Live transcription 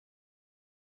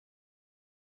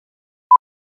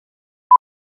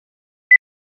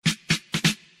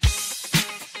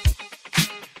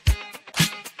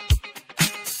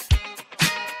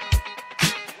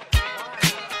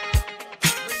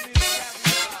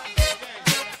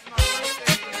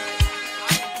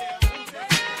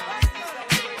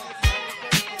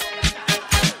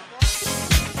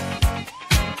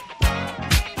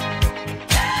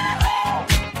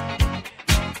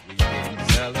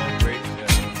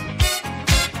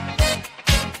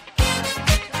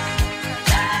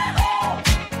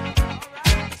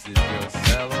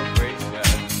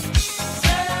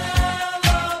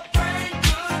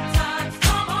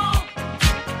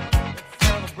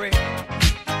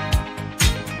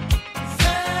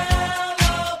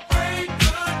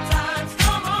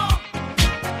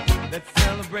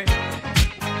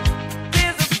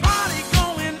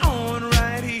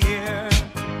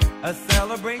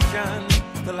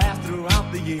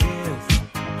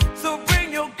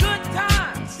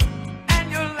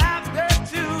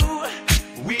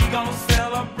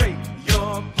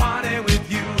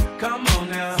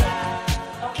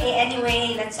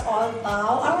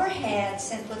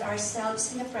ourselves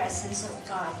in the presence of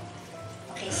God.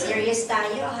 Okay, serious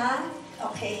tayo, ha?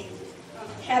 Okay.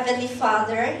 Heavenly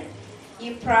Father,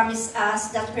 you promise us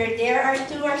that where there are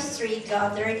 2 or 3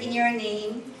 gathered in your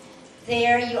name,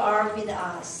 there you are with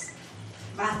us.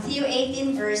 Matthew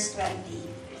 18, verse 20.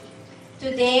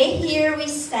 Today, here we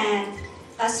stand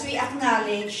as we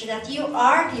acknowledge that you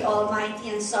are the Almighty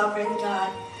and Sovereign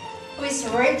God, who is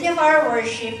worthy of our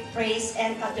worship, praise,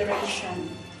 and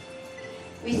adoration.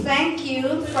 We thank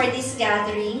you for this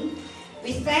gathering.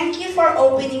 We thank you for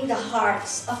opening the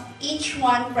hearts of each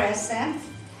one present,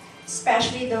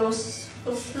 especially those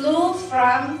who flew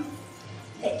from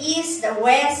the east, the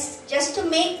west, just to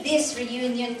make this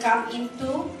reunion come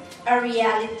into a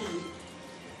reality.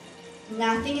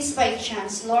 Nothing is by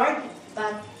chance, Lord,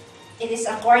 but it is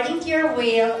according to your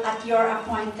will at your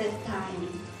appointed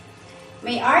time.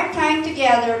 May our time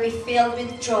together be filled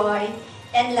with joy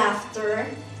and laughter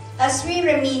as we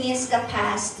reminisce the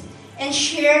past and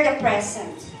share the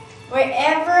present,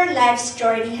 wherever life's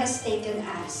journey has taken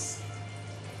us.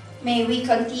 May we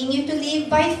continue to live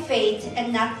by faith and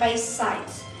not by sight,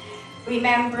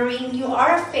 remembering you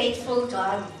are a faithful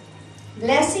God,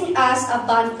 blessing us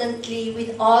abundantly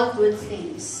with all good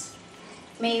things.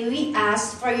 May we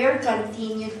ask for your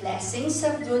continued blessings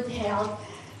of good health,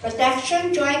 protection,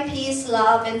 joy, peace,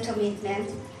 love, and commitment,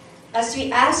 as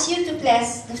we ask you to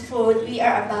bless the food we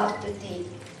are about to take.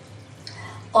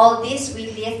 All this we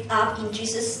lift up in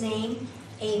Jesus' name.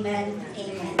 Amen.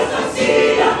 Amen.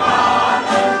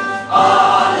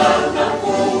 Alam ng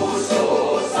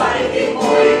puso sa'y di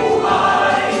mo'y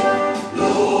buhay.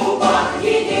 Lupang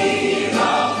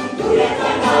hinirang, tulad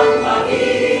ka ng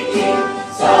magiging.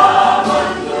 Sa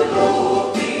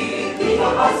manlulupi, di ka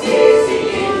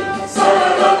pasisingin. Sa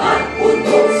dagat at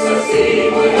bundok, sa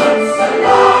simoy at sa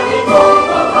langit o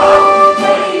bakat.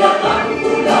 Kailan ang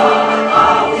tula at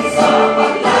awit sa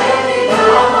paglaya nila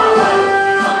mahal.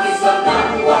 Ang isang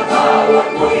ng watawat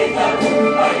mo'y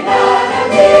tagumpay na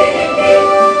nabigil.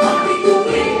 Ang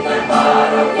bituin at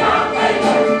parang niya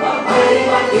kailan pa ay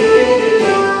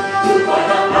magiging. Lupa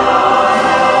ng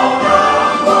araw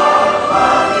ng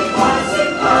wakamit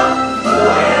pansin ka.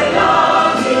 Buhay ang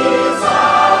langit sa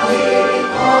piling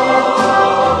ko.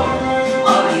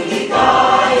 Ang hindi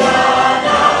kaya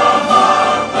na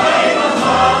magkay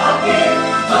mga akin.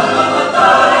 Ang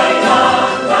mamatay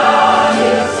ng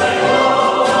dahil sa'yo.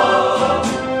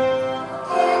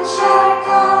 Brokenshire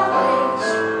College,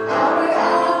 our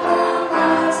alma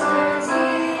mater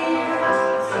dear.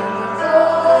 From the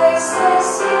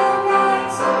voices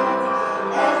united,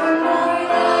 evermore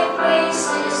thy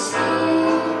praises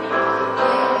sing.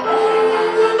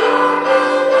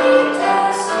 Elevate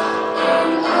us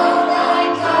in all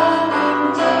thy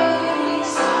coming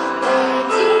days. Thy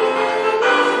dealing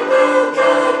will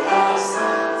guide us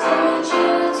through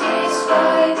duty's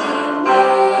winding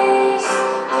ways.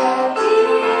 Thy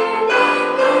dealing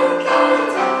will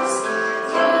guide us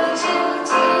through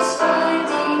duty's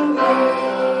winding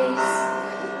ways.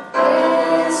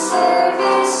 When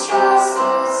service draws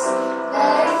us,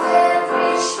 life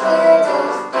every shred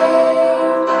of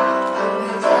pain,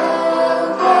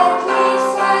 without gladly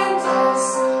find us,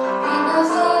 we know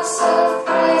thoughts of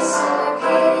praise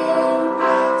again.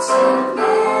 To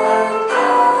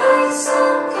mankind's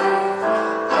hunger,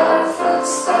 our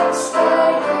footsteps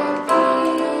guided be.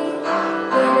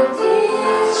 Where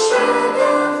this shred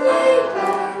of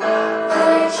labor,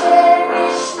 thy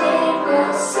cherished name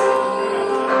will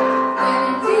sing.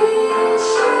 When this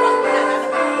shred of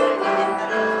labor,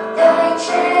 thy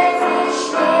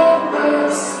cherished name will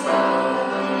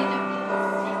sing.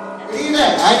 Good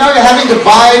evening. I know you're having the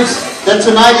vibes that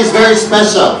tonight is very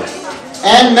special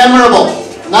and memorable.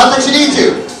 Not that you need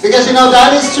to, because you know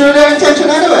that is true their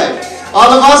intention anyway. All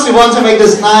of us, we want to make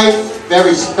this night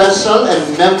very special and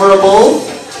memorable.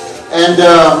 And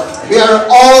we are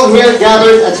all here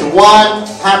gathered as one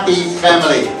happy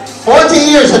family. 40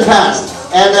 years had passed.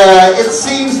 And it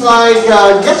seems like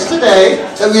yesterday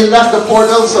that we left the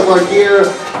portals of our dear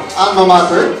alma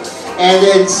mater.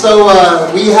 And so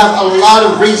we have a lot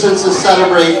of reasons to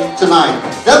celebrate tonight.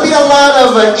 There'll be a lot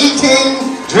of eating,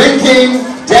 drinking,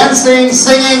 dancing,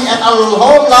 singing, and a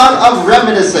whole lot of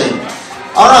reminiscing.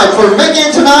 Alright, for making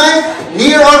it tonight,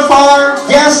 near or far,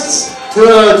 guests who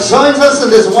joins us in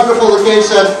this wonderful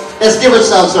occasion, let's give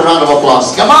ourselves a round of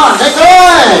applause. Come on, make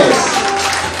noise!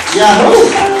 Yahoo!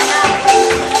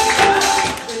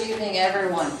 Good evening,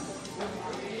 everyone.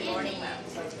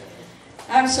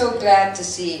 I'm so glad to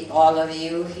see all of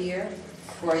you here.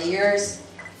 For years,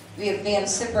 we have been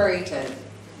separated,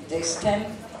 distant,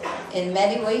 in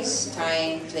many ways,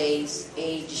 time, place,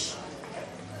 age,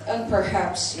 and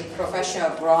perhaps in professional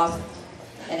growth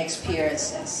and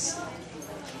experiences.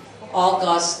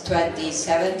 August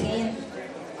 2017,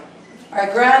 our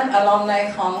grand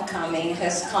alumni homecoming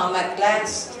has come at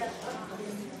last.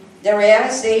 The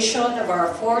realization of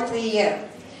our 40th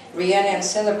reunion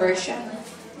celebration.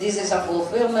 This is a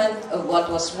fulfillment of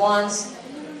what was once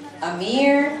a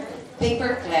mere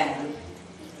paper plan.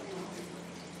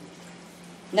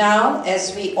 Now,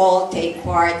 as we all take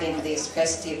part in this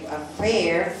festive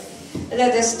affair,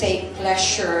 let us take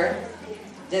pleasure,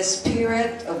 the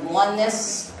spirit of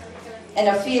oneness, and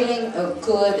a feeling of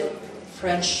good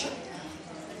friendship.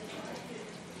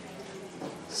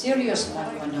 Serious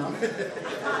lang mo, no?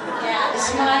 Yeah.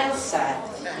 Smile sad.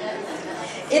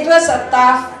 It was a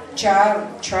tough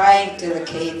job trying to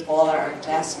locate all our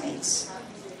classmates.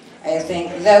 I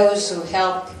think those who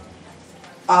helped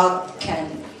out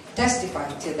can testify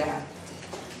to that.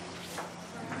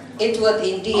 It would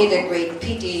indeed a great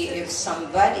pity if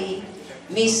somebody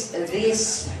missed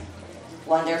this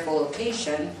wonderful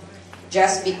occasion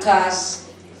just because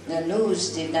the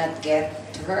news did not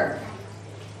get to her.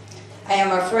 I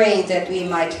am afraid that we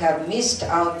might have missed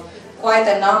out quite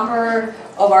a number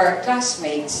of our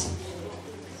classmates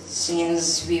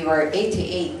since we were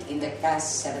 88 in the class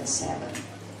 77.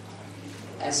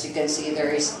 As you can see, there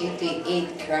is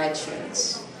 88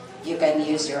 graduates. You can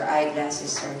use your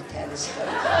eyeglasses or telescope.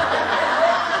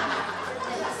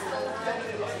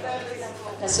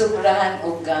 Nasubrahan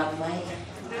o gamay.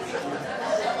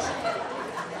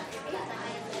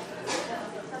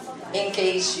 In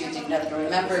case you did not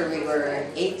remember, we were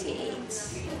 88.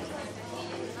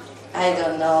 I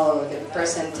don't know the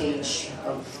percentage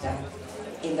of that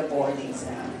in the board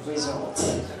exam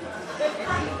results.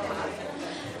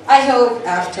 I hope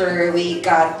after we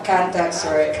got contacts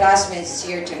or classmates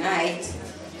here tonight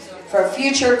for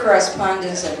future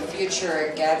correspondence and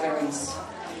future gatherings,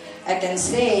 I can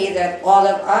say that all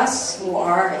of us who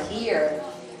are here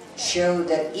show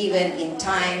that even in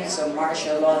times of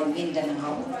martial law in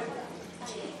Mindanao,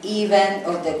 even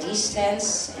of the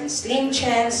distance and slim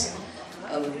chance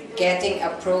of getting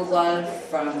approval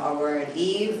from our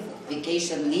leave,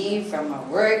 vacation leave from our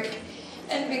work,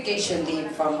 and vacation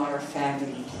leave from our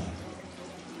family.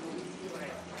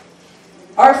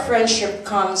 Our friendship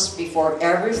comes before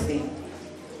everything.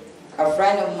 A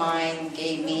friend of mine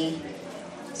gave me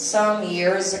some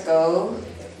years ago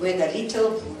with a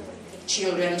little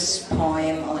children's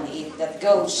poem on it that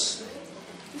goes,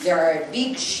 "There are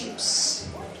big ships,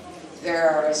 there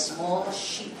are small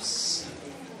ships,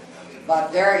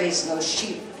 but there is no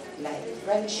ship like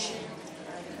friendship."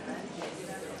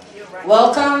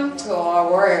 Welcome to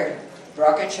our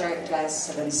Brokenshire Class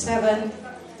 77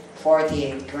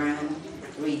 48th Grand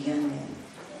Reunion.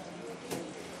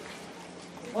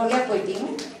 Wala pwede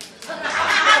mo?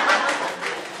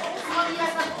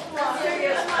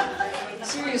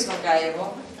 Serious mo kaya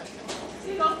mo?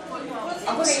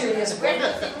 Ako serious po.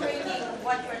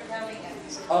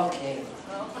 Okay.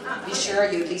 Be sure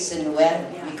you listen well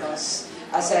because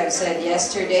as I've said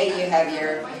yesterday, you have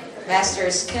your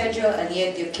master's schedule and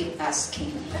yet you keep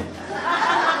asking.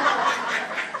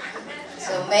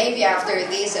 So maybe after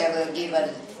this I will give a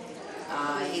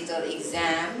little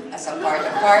exam as a part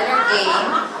of parlor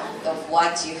game of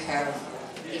what you have,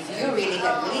 if you really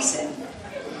have listened.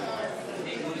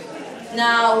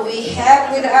 Now we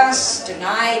have with us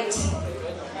tonight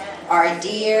our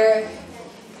dear,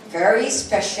 very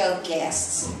special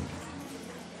guests.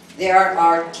 They are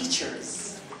our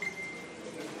teachers.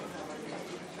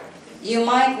 You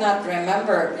might not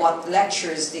remember what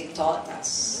lectures they taught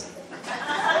us.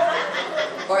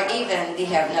 Or even they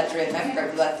have not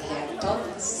remembered what they have taught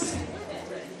us.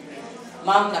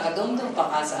 Ma'am, nakadumdum pa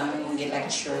ka sa aming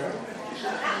lecture.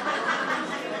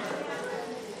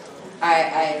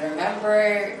 I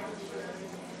remember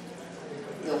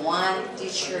the one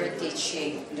teacher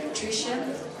teaching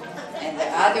nutrition and the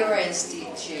other one is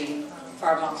teaching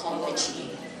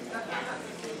pharmacology.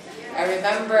 I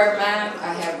remember, ma'am,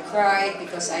 I have cried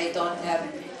because I don't have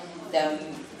the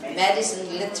medicine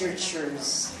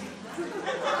literatures.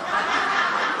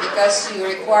 Because you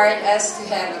required us to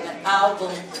have an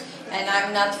album, and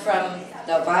I'm not from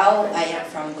Davao, I am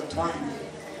from Butuan.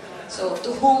 So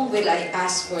to whom will I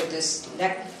ask for this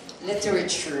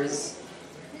literatures?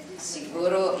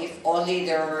 Siguro if only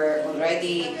there were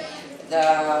already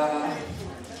the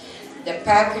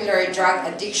popular drug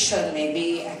addiction,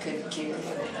 maybe I could give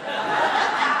you.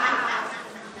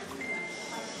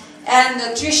 And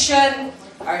nutrition,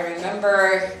 I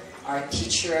remember our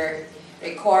teacher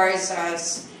requires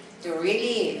us to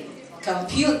really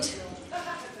compute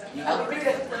the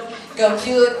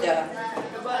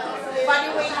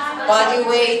body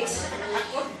weight,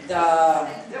 the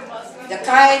the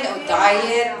kind of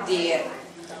diet, the,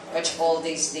 what you call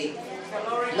this, the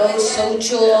low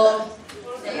sodium,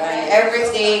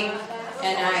 everything.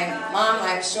 And Mom,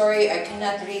 I'm sorry, I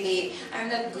cannot really,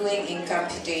 I'm not going in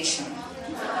computation.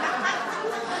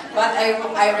 But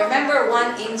I remember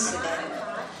one incident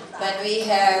when we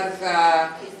have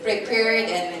prepared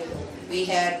and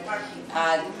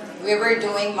we were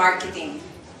doing marketing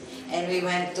and we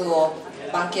went to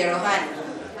Bangkirohan.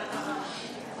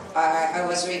 I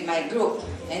was with my group,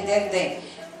 and then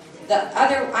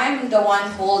I'm the one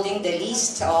holding the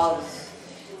list of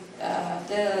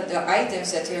the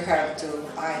items that you have to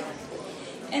buy.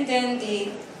 And then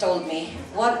they told me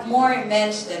what more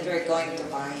meant that we're going to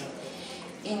buy.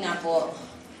 Inapo,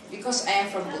 because I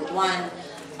am from Butuan,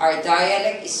 our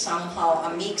dialect is somehow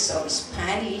a mix of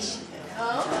Spanish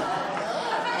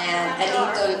and a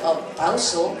little of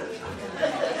Tauso.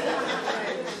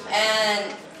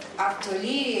 And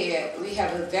actually, we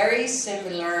have a very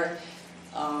similar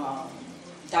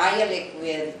dialect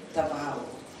with Davao.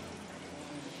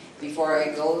 Before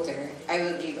I go there, I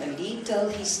will give a little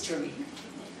history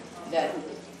that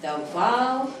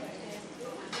Davao,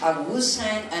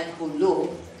 Agusan, and Hulu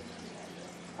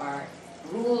are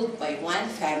ruled by one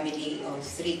family of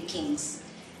 3 kings.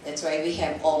 That's why we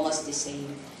have almost the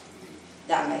same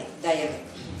dialect.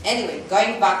 Anyway,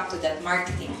 going back to that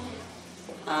marketing,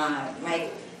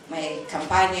 my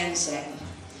companion said,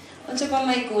 "Unsa pa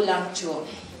may kulang, Chu?"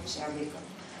 Sabi ko,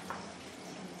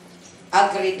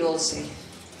 agridulce.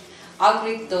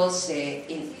 Agridulce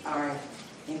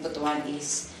in Butuan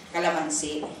is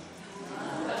calamansi.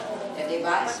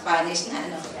 Diba? Spanish na,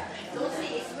 ano? Dulce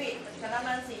is sweet,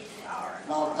 calamansi is sour.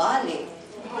 Magali.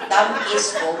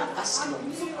 Tamis o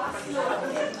aslong.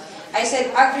 I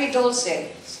said,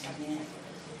 agridulce. Sabi niya,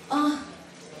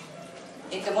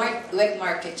 in the wet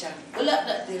market siya. Wala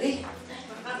na, diri.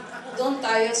 Doon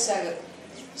tayo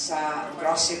sa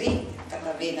grocery,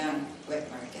 katabi ng wet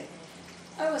market.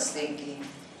 I was thinking,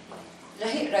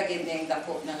 lahi-ragin na yung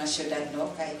dako na nga syudad,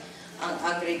 no? Kay ang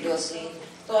agridulce,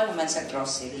 ito naman sa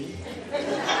grocery.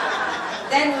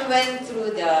 Then we went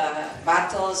through the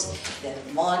battles, the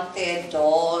Monte,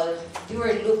 Dole. We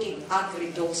were looking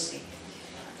agridulce.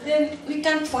 Then we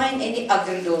can't find any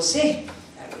agridulce.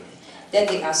 Then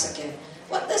they asked again,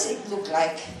 what does it look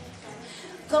like?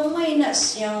 Kamay na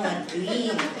siyang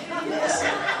green.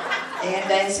 And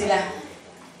then sila,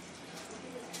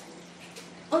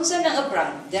 unsa na nga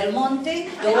brand? Del Monte?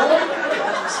 Dole?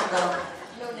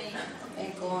 Ay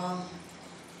ko,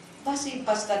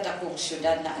 basta dakong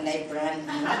syudad na anay brand.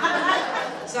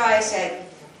 So I said,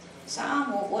 sa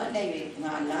amo, wala yung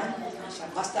ngalan.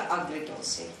 Basta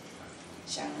agridulce.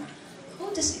 Siya nga, how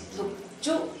does it look?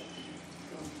 Jo,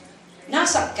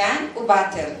 nasa can o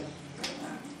bottle?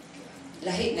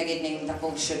 Lahi na ganyan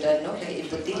dakong syudad, no? Lahi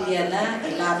ibutilya na,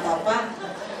 ilata pa.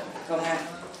 Ikaw nga,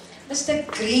 basta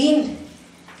green.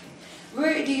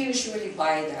 Where do you usually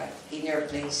buy that in your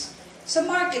place? Sa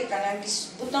market ka na,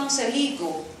 butang sa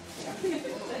ligo.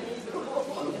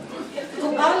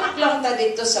 Kubalik lang ta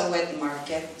dito sa wet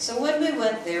market. So when we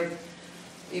went there,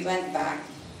 we went back.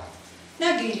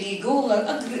 Nagiligo nga,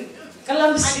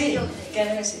 kalamsi.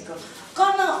 Kalamsi ko.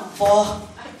 Kana ba?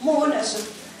 Mo na sa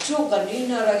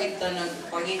kanina ragita ng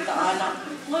pagita anak.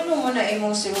 Ano man na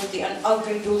imong silutian,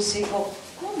 agridulce ko.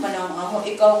 Kung manang amo,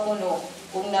 ikaw kuno,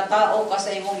 kung natao ka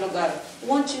sa imong lugar,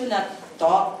 won't you not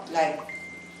talk like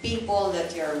people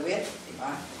that you're with?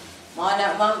 Diba? Mga na,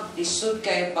 ma'am, disud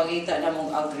kayo pagita na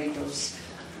mong agridulce.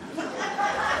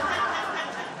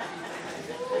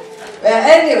 Well,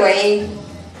 anyway,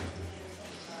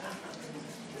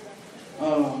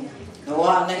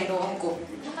 nawa na hinuon ko.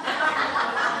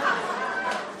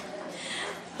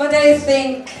 But I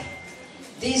think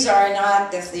these are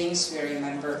not the things we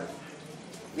remember.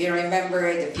 We remember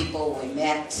the people we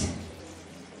met,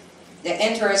 the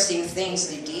interesting things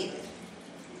they did,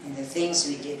 and the things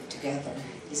we did together.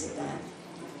 Is it that?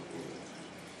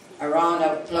 A round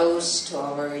of applause to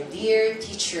our dear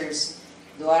teachers.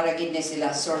 Duara gid na sila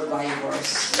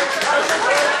survivors.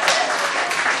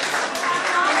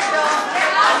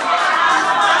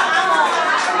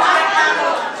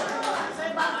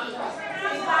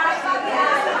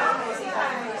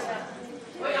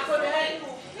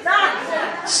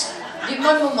 Di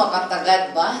man mo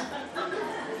makatagad ba?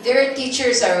 Their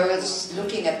teachers are always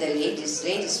looking at the ladies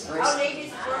first. Oh, ladies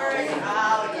first.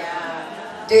 Oh,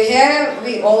 yeah.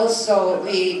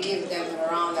 We give them a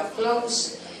round of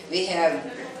applause. We have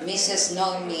Mrs.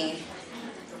 Nomi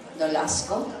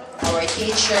Nolasco, our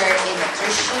teacher in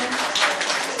nutrition.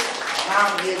 Mom,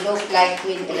 you look like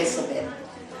Queen Elizabeth.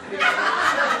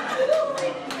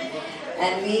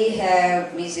 And we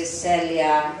have Mrs.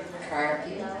 Celia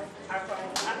therapy,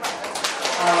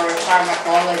 our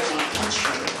pharmacology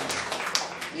teacher.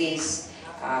 Please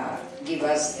give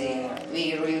us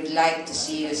we would like to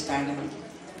see you stand up.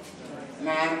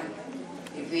 Ma'am,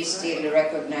 if we still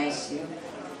recognize you.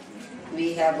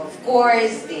 We have, of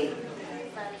course,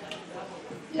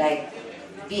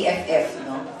 BFF,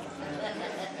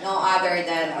 no other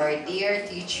than our dear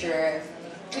teacher,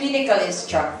 clinical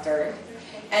instructor,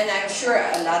 and I'm sure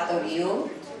a lot of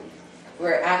you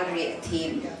were angry at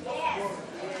him.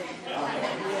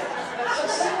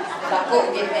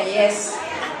 Yes.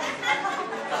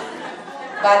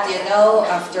 But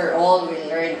after all, we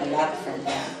learn a lot from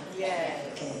them.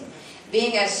 Okay.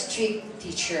 Being a strict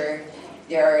teacher,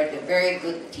 they are a very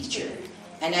good teacher.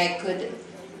 And I could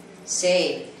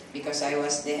say, because I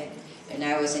was there, when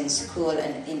I was in school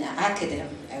and in the academy,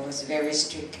 I was very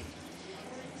strict.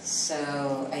 So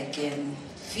I can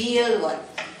feel what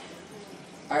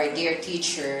our dear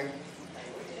teacher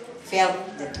felt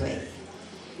that way.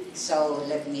 So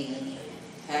let me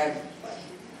have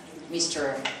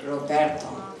Mr. Roberto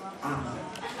Ama.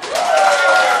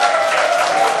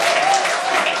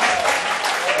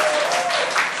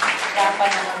 Dapat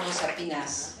naman mo sa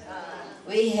Pinas.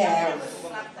 We have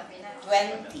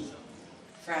 20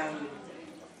 from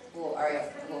who are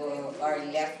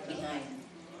left behind.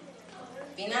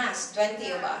 Pinas, 20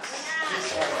 of us.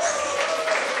 Please rise.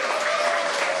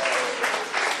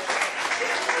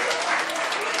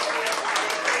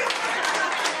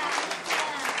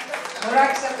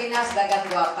 Murag sa Pinas, dagang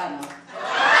guwapa, no?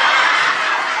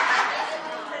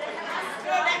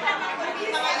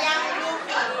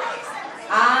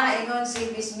 Ingon si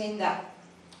Bisminda.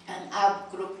 Ang ab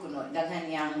group kuno,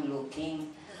 daghan yang looking.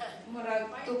 Murag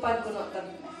tupad kuno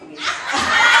tag-pulis.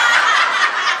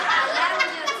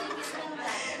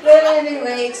 But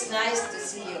anyway, it's nice to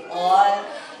see you all.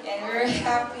 And we're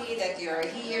happy that you're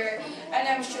here. And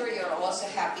I'm sure you're also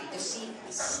happy to see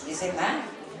us. Is it not?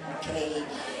 Okay.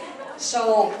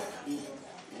 So,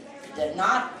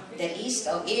 not the least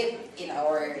of it in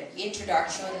our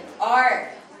introduction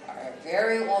are our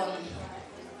very own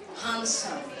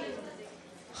handsome,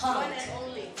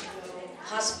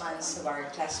 husbands of our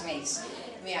classmates.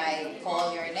 May I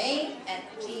call your name and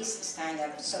please stand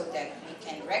up so that we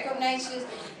can recognize you,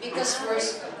 because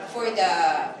for the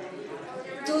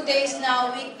 2 days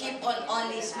now we keep on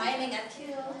only smiling at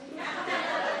you.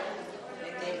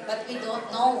 Okay, but we don't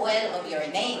know well of your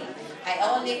name. I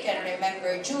only can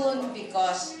remember June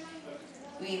because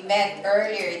we met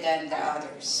earlier than the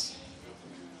others.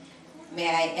 May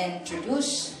I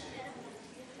introduce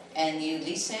and you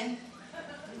listen?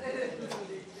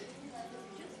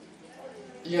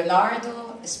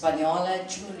 Leonardo Espanola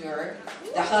Jr.,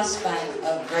 the husband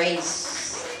of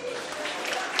Grace.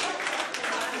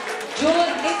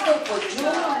 June, dito po,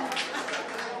 June.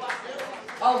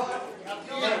 Oh,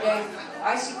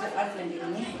 I see the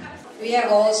unbelieving. We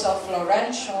have also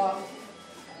Florencio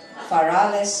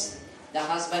Farales, the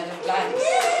husband of Gladys.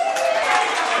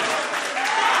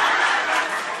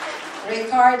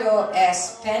 Ricardo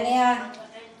S. Peña,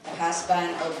 the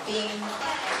husband of Ping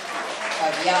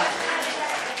Fabian.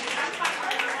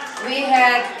 We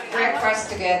had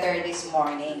breakfast together this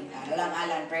morning.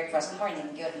 Alang-alang breakfast morning,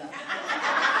 good no?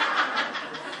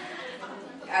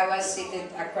 I was seated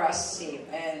across him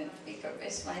and pick up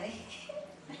his money.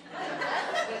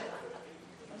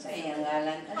 Ano sa iyang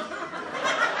ngalan?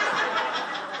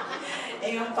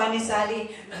 Yung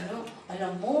panisali,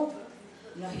 alam mo,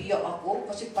 nahiya ako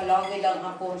kasi palagi lang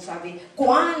ako sabi,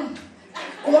 Kuan!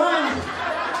 Kuan!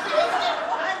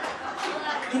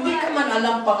 Hindi ko man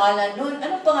alam pangalan nun.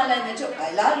 Anong pangalan na Diyo?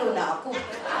 Ay, lalo na ako.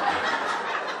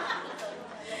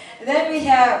 Then we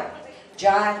have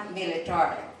John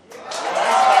Militar.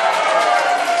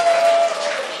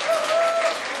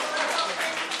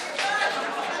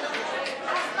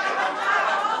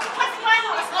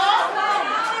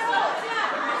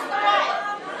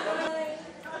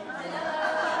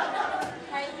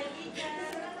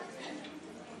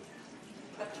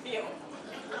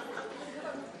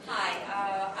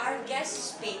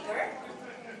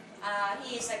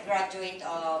 He is a graduate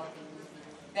of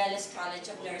Bellis College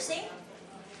of Nursing,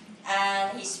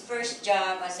 and his first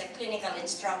job as a clinical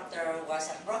instructor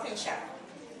was at Brokenshire,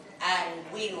 and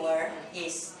we were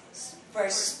his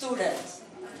first students.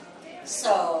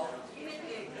 So,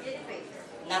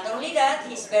 not only that,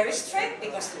 he's very strict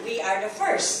because we are the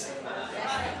first.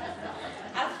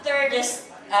 After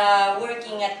this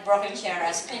working at Brokenshire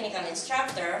as clinical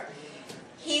instructor,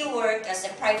 he worked as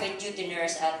a private duty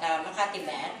nurse at Makati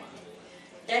Med,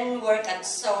 then worked at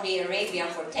Saudi Arabia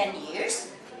for 10 years.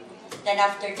 Then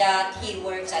after that, he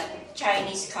works at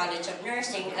Chinese College of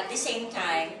Nursing. At the same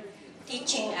time,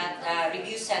 teaching at the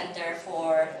Review Center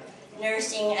for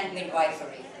Nursing and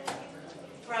Midwifery.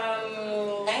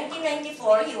 From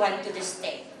 1994, he went to the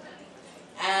States.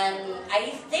 And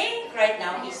I think right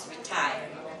now he's retired.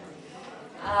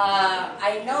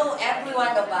 I know every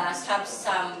one of us have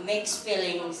some mixed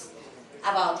feelings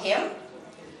about him.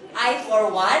 I, for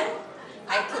one,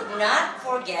 I could not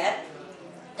forget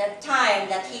the time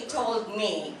that he told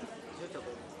me,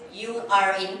 "You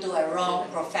are into a wrong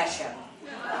profession.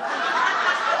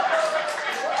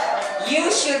 You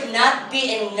should not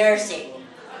be in nursing."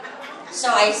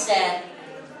 So I said,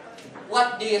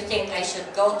 "What do you think I should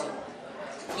go to?"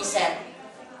 He said,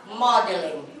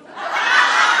 "Modeling."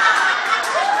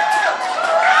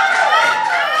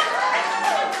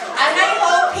 And I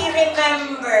hope he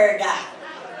remembered that.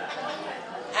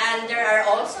 And there are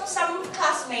also some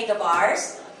classmates of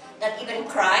ours that even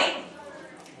cried.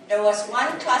 There was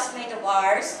one classmate of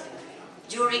ours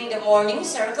during the morning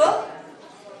circle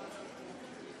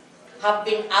have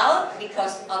been out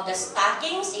because of the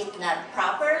stockings is not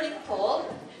properly pulled.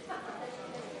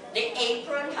 The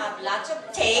apron have lots of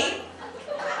tape.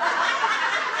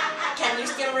 Can you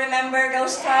still remember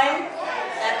those times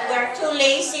that we're too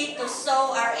lazy to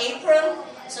sew our apron,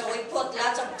 so we put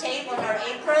lots of tape on our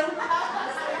apron?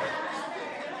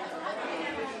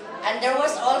 And there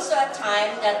was also a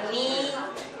time that me,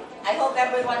 I hope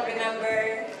everyone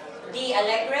remember the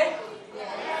Alegre.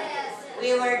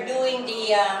 We were doing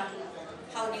the,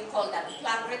 how do you call that,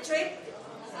 flag retreat?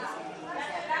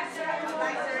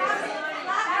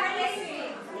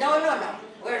 No.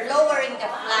 We're lowering the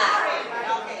flag.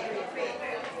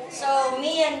 So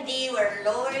me and Dee were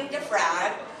lowering the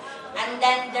flag, and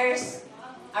then there's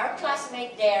our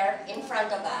classmate there in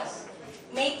front of us,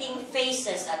 making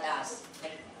faces at us.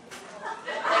 Like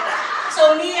that.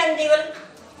 So me and Dee will,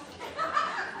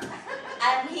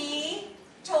 and he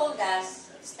told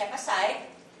us, "Step aside.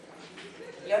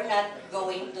 You're not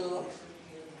going to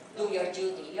do your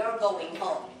duty. You're going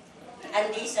home."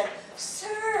 And Dee said,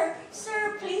 Sir,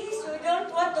 please, we don't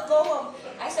want to go home."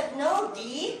 I said, "No,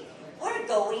 Dee, we're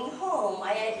going home."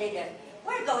 I did it.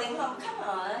 "We're going home. Come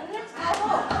on, let's go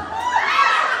home."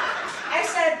 I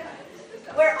said,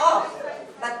 "We're off."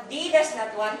 But Dee does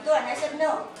not want to. And I said,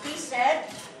 "No." He said,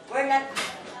 "We're not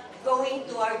going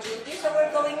to our duty, so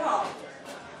we're going home."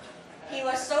 He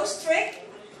was so strict.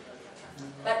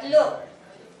 But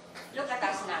look at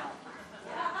us now.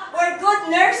 We're good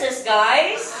nurses,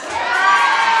 guys.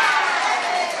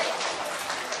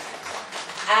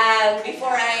 And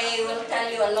before I will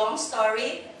tell you a long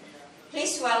story,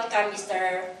 please welcome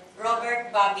Mr.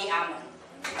 Robert Bobby Amon.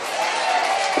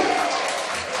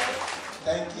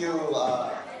 Thank you,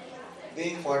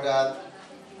 Bing, for that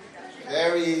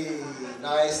very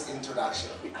nice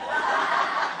introduction.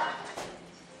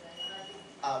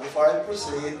 Before I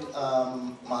proceed,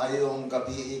 maayong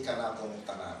gabi ka na akong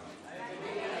tanan.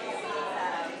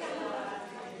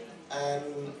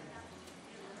 And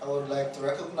I would like to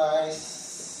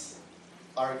recognize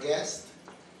our guest,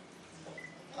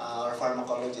 our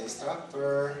pharmacology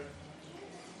instructor,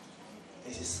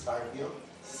 Mrs. Carpio,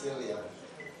 Celia.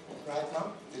 Right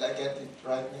now? Did I get it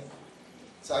right now?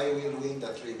 So I will win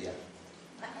the trivia.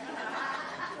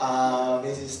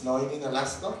 Mrs. Noemi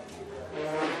Nolasco,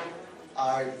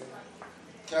 our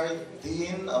current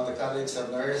Dean of the College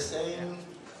of Nursing,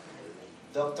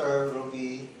 Dr.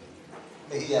 Ruby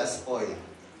Mejias Oy.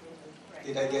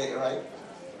 Did I get it right?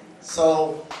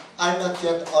 So I'm not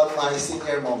yet on my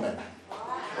senior moment,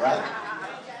 right?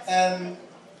 And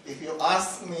if you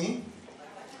ask me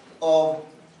of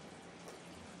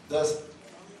the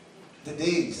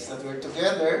days that we're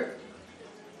together,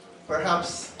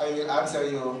 perhaps I will answer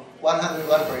you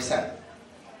 101%.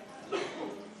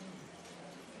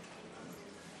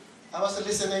 I was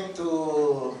listening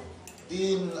to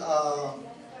Dean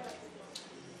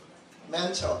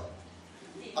Mencho,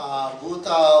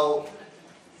 Butao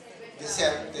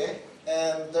Vicente,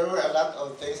 and there were a lot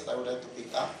of things that I would like to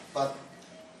pick up, but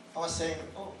I was saying,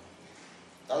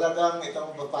 talagang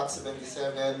itong Bapat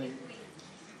 77,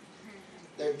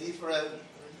 they're different,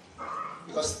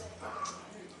 because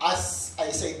as I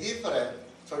say different,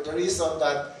 for the reason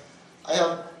that I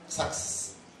have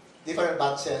different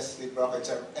batches with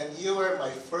Brokenshire, and you were my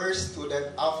first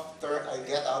student after I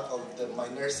get out of my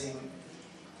nursing,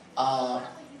 after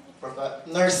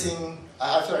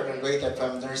I graduated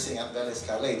from nursing at Dallas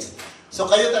College. So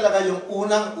kayo talaga yung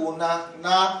unang-una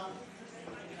na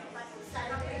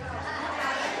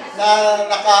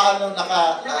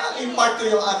impart ko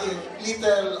yung aking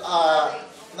little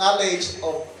knowledge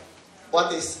of what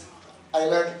is I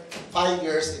learned 5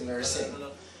 years in nursing.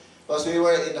 Because we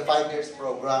were in the 5 years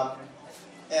program,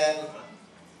 and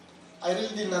I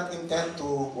really did not intend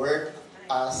to work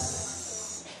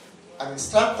as an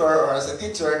instructor or as a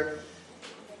teacher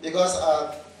because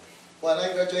when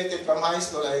I graduated from high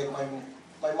school,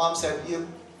 my mom said, you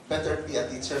better be a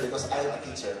teacher because I'm a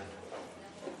teacher.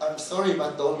 I'm sorry,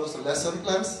 but all those lesson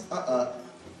plans,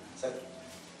 said,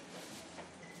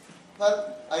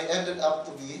 but I ended up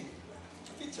to be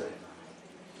a teacher.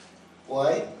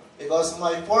 Why? Because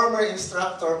my former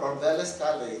instructor from Veles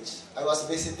College, I was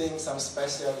visiting some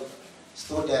special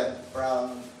student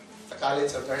from the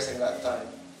College of Nursing that time.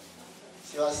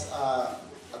 She was a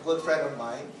good friend of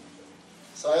mine.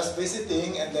 So I was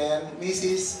visiting, and then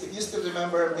Mrs., if you still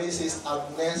remember, Mrs.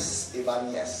 Agnes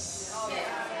Ibanez.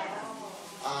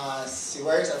 She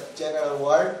works at General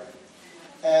Ward,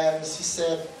 and she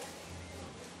said,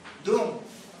 Dung,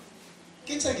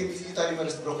 kinsa gibisita ni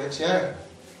Maris Brokenshire?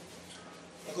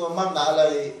 Ako, ma'am,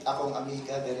 naalay akong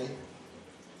amiga diri.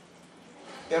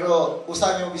 Pero,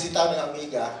 usa niyo bisita ng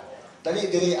amiga, dali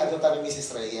ano ta ni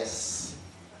Mrs. Reyes.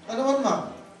 Ano man, ma'am?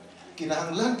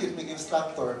 Kinahanglan kit mig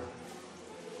instructor.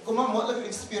 Kung ma'am, wala yung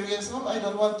experience, ma'am, I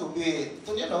don't want to be,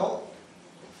 you know.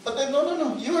 But then, no,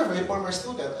 you are my former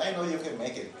student. I know you can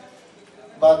make it.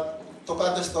 But, to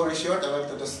cut the story short, I went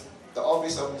to the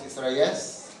office of Mrs.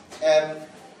 Reyes, and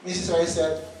Mrs. Reyes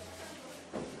said,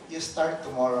 you start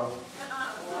tomorrow.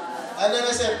 And then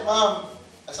I said, Mom,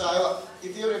 so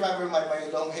if you remember my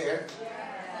long hair,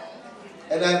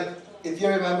 and then if you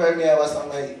remember me, I was on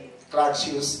my clog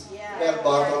shoes, bell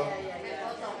bottom,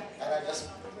 and I just,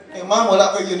 hey, Mom,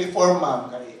 wala ko uniform,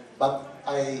 Ma'am, but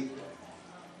I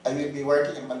will be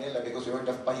working in Manila because we were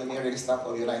the pioneering staff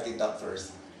of United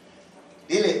Doctors.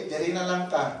 Dili na lang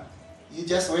ka. You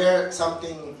just wear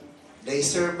something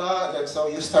laser ba, and so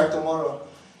you start tomorrow.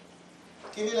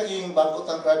 Kini lagi yung bago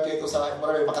tang graduate ko sa akin,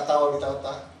 marami makatawag itaw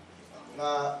ta,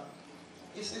 na,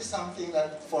 is this something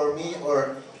that for me,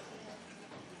 or,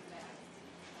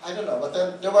 I don't know, but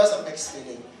then there was a mixed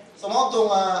feeling. So mo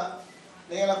itong,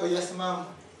 naingan ako, yes ma'am.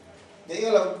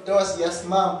 There was yes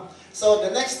ma'am. So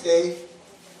the next day,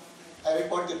 I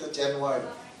reported to Gen Ward.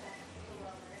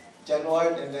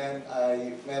 And then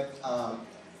I met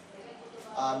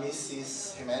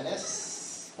Mrs.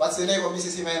 Jimenez. What's the name of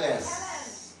Mrs. Jimenez?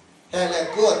 Helen,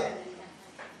 good.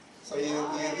 So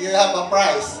you have a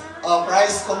prize. A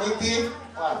prize committee.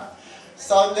 One.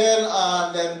 So then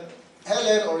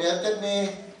Helen oriented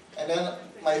me, and then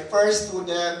my first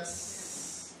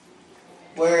students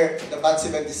were the batch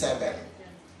 77.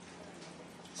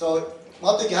 So,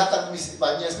 gihatag Mrs.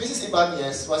 Ibanez. Mrs.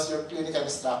 Ibanez was your clinical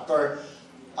instructor.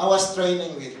 I was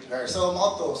training with her. So,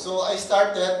 So, I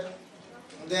started,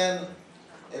 and then,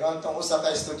 yung itong usa ka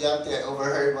estudyante, I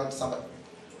overheard one somebody.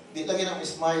 Di lagi nang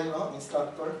smile, no?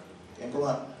 Instructor. Yan ko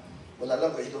nga, wala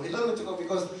lang ko. Hilang ko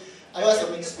because I was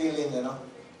a mixed feeling, you know.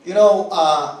 You know,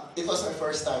 it was my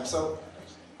first time. So,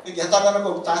 naghihatagan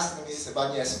ako task ni Mrs.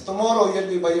 Ibanez. Tomorrow, you'll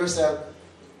be by yourself.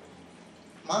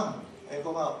 Ma'am, yan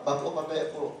ko nga, bago pa ba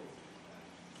ako.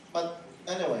 But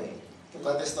anyway, to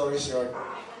cut the story short,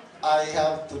 I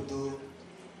have to do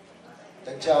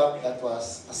the job that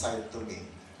was assigned to me.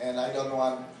 And I don't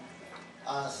want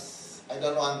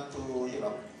to, you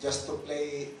know, just to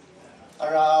play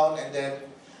around and then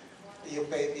you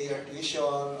pay me your tuition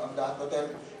on that. But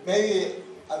then maybe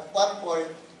at one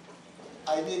point,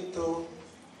 I need to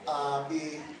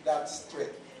be that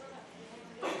strict.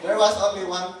 There was only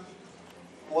one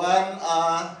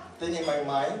thing in my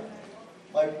mind.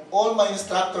 All my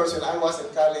instructors when I was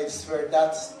in college were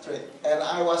that strict. And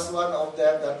I was one of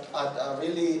them that had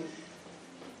really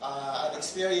an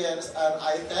experience. And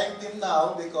I thank them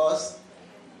now because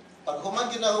pag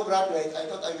human ako graduate, I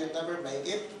thought I will never make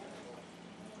it.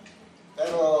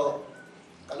 Pero,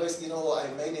 kalois Ginoo,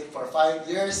 I made it for 5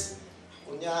 years.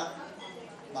 Kunya,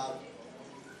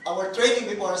 our training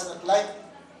before is not like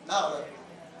now.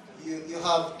 You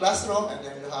have classroom and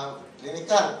then you have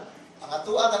clinical. Ang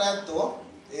atua kanan to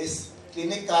is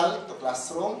clinical to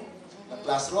classroom,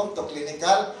 classroom to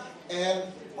clinical, and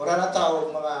mura na tao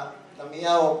mga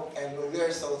namiyaw and we were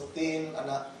so thin,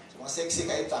 mga sexy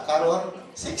ka ita karon,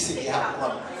 sexy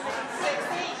gihapon.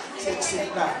 Sexy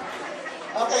na.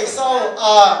 Okay, so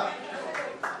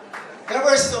there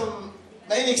were some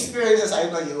many experiences I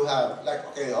know you have. Like,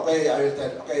 okay, I will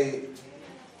tell. Okay,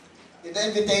 in the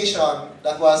invitation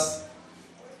that was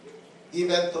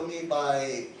given to me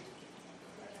by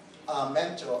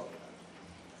Mentro,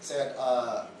 said,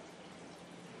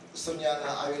 gusto niya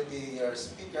na I will be your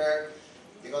speaker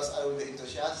because I will be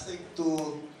enthusiastic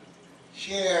to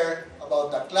share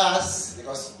about the class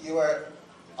because you were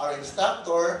our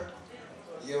instructor,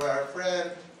 you were our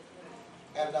friend,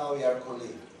 and now we are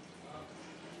colleague.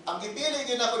 Ang ipili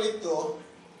din ako dito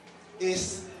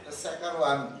is the second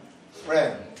one,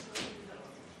 friend.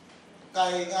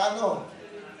 Kaya nga no,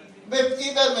 but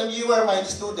even when you were my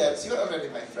students, you are already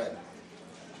my friend.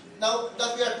 Now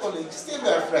that we are colleagues, still we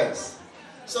are friends.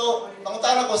 So, ang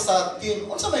tanong ko sa team,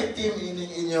 unsa may team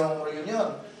inyong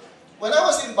reunion? When I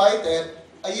was invited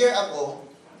a year ago,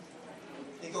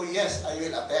 ikaw, yes, I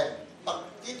will attend. Pag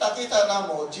kita-kita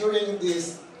na mo during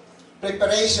this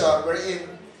preparation, wherein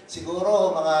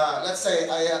siguro mga, let's say,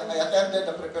 I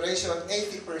attended the preparation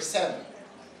 80%.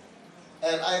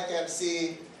 And I can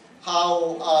see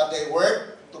how they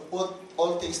work to put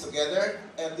all things together.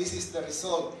 And this is the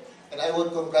result. And I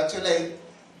would congratulate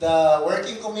the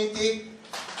working committee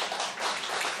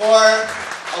for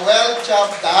a well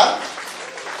job done.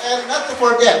 And not to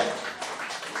forget,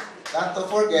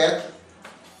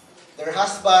 their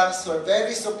husbands were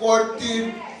very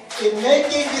supportive in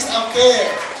making this affair.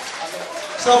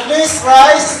 So please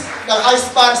rise, the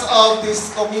husbands of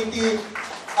this committee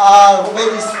who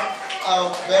made this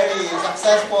very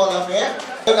successful affair.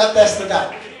 I can attest to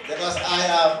that because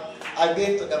I've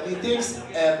been to the meetings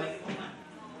and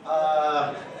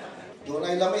doon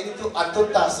ay lamay dito atun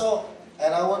taso.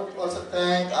 And I would also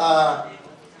thank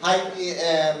Heidi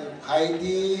and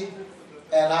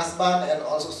husband and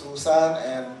also Susan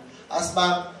and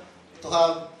husband to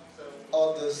have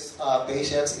all this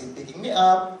patience in picking me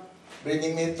up,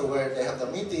 bringing me to where they have the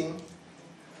meeting.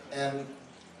 And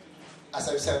as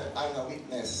I've said, I'm a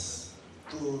witness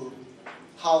to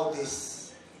how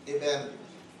this event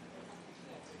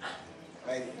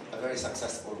made a very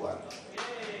successful one.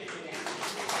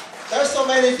 There are so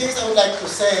many things I would like to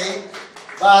say,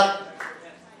 but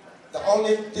the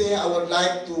only thing I would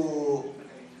like to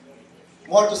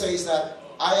say is that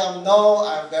I'm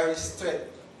very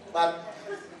strict. But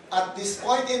at this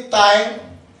point in time,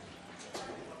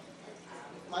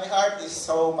 my heart is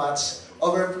so much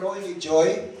overflowing with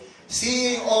joy,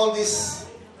 seeing all these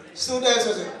students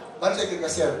who say, "Bansay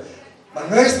ka sir,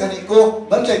 man-nurse na niko,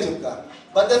 bansay jud ka."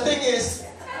 But the thing is,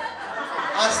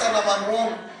 asa naman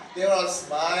ron, they were all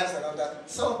smiles and all that.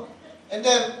 So, and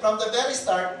then from the very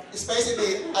start,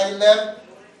 especially I left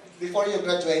before you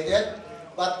graduated,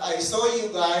 but I saw you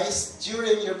guys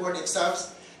during your board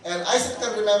exams, and I still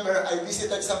can remember I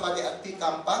visited somebody at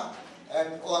Picampa,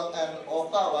 and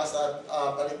Oka was at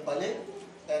Balik-Balik,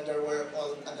 and there were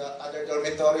all other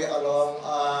dormitory along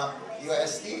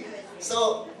UST.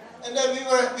 So, and then we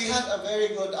had a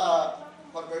very good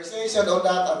conversation on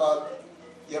that about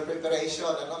your preparation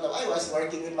and all that. I was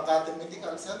working in Makati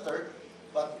Medical Center,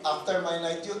 but after my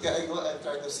night duty, I go and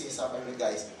try to see some of you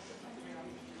guys.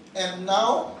 And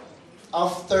now,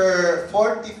 after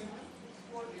 40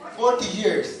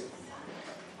 years,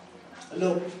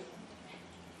 look,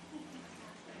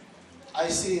 I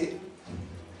see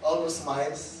all those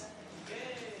smiles.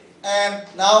 And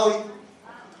now,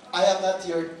 I am not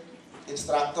your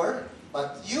instructor,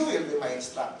 but you will be my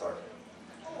instructor.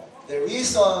 The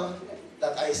reason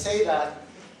that I say that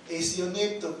is you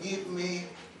need to give me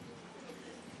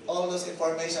all those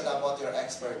information about your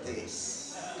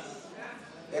expertise.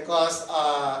 Because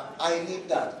I need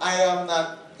that. I am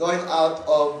not going out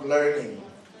of learning.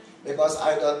 Because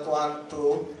I don't want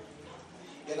to,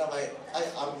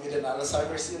 I'm with another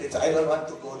cyber series. I don't want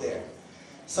to go there.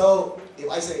 So,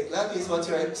 if I say, Gladys, what's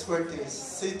your expertise?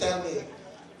 So you tell me.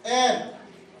 And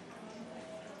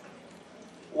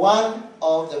one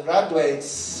of the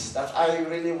graduates that I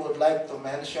really would like to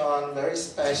mention, very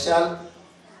special,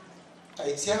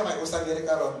 ay siya may usang diri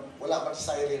karon, wala man si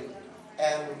Cyril.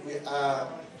 And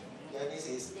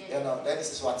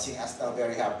Dennis is watching us now,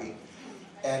 very happy.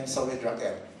 And so with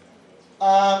Raquel.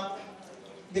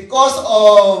 Because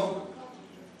of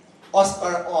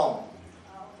Oscar Ong.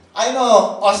 I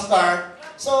know Oscar,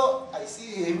 so I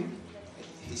see him,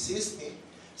 he sees me.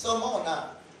 So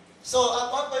mauna. So at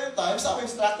one point in time, some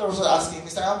instructor was asking,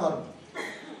 Mr. Amon,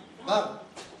 Ma'am,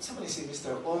 saan man si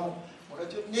Mr. Ong? Mura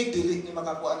dyan, dili ni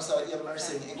makakuan sa iyang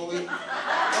nursing. Ikuwi.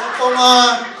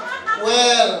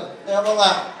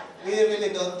 We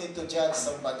really don't need to judge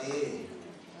somebody.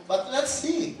 But let's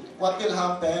see what will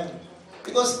happen.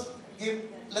 Because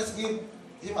let's give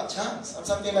him a chance or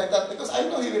something like that. Because I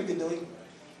know he will be doing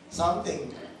something.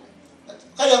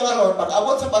 Kaya nga ron, pag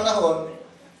abot sa panahon,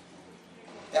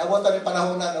 abot na rin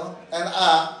panahon na, no? And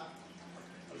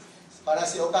para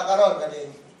si Oka karon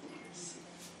ganing,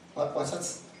 what's that?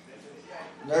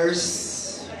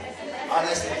 Nurse,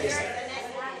 anesthetist.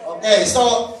 Okay,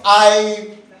 so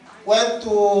I went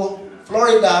to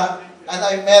Florida and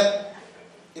I met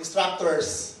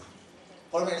instructors,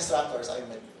 former instructors. I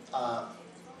met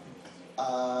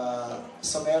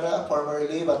Somera,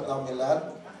 formerly, but now Milan.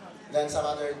 Then some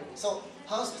other. So,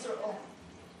 how's Mr. O?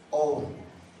 Oh,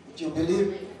 would you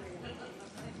believe?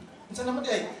 Minsan naman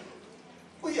di ay,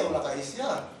 uyaw na kayo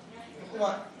siya.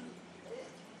 Kuma,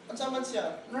 minsan man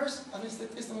siya, nurse,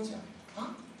 anesthetist naman siya.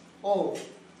 Ha? Oh,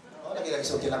 lagi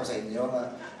nagsulti lang ko sa inyo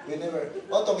na whenever,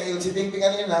 ito ngayon si Bingbing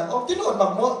kanina, tinuod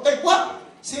magmo, what?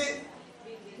 Si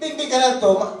Bingbing ka na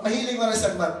to, mahilig mo na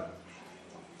sa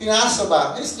pinaso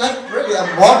ba? It's like really a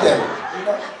model. You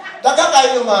know? Daga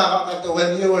kayo mga kakato,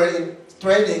 when you were in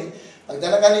training,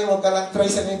 magdala mo ka ng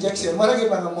trace and injection, marami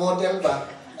mga model ba?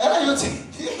 And I would say,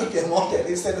 you could be a model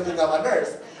instead of become a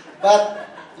nurse. But,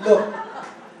 look,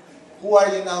 who are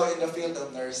you now in the field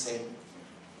of nursing?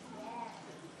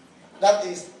 That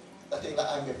is the thing that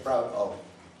I'm proud of.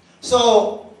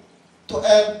 So, to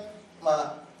end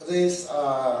this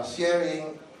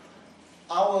sharing,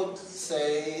 I would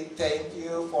say thank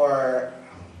you for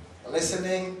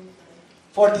listening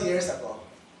 40 years ago.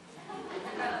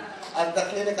 At the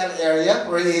clinical area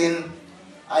wherein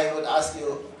I would ask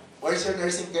you, where's your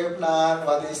nursing care plan?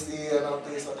 What is the,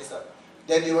 this, what is that?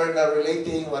 Then you were now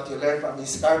relating what you learned from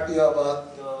Ms. Carpio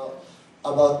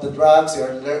about the drugs.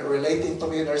 You're relating to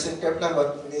me nursing care plan,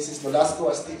 what Mrs. Nolasco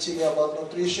was teaching you about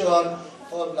nutrition,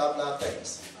 all blah blah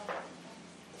things.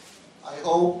 I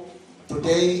hope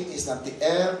today is not the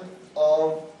end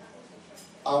of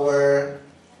our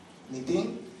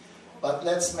meeting, but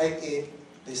let's make it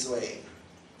this way.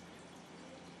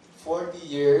 40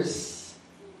 years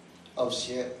of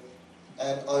shit.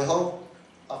 And I hope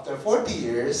after 40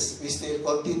 years, we still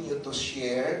continue to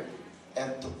share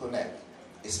and to connect.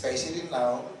 Especially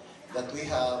now that we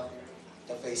have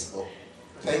the Facebook.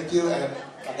 Thank you and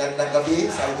magandang gabi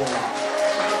sa inyo.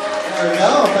 There we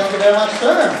go. Thank you very much,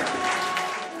 sir.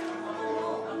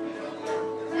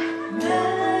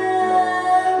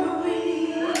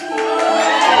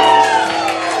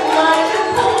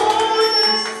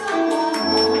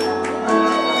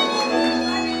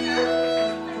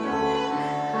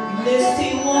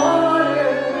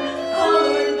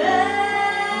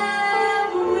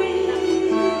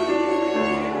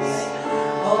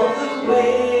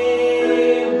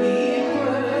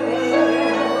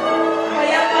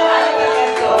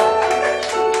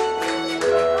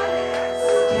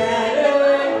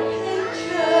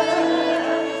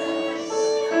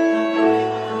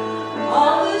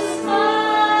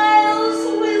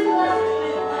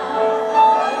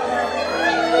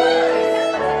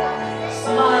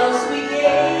 Smiles we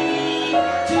gave.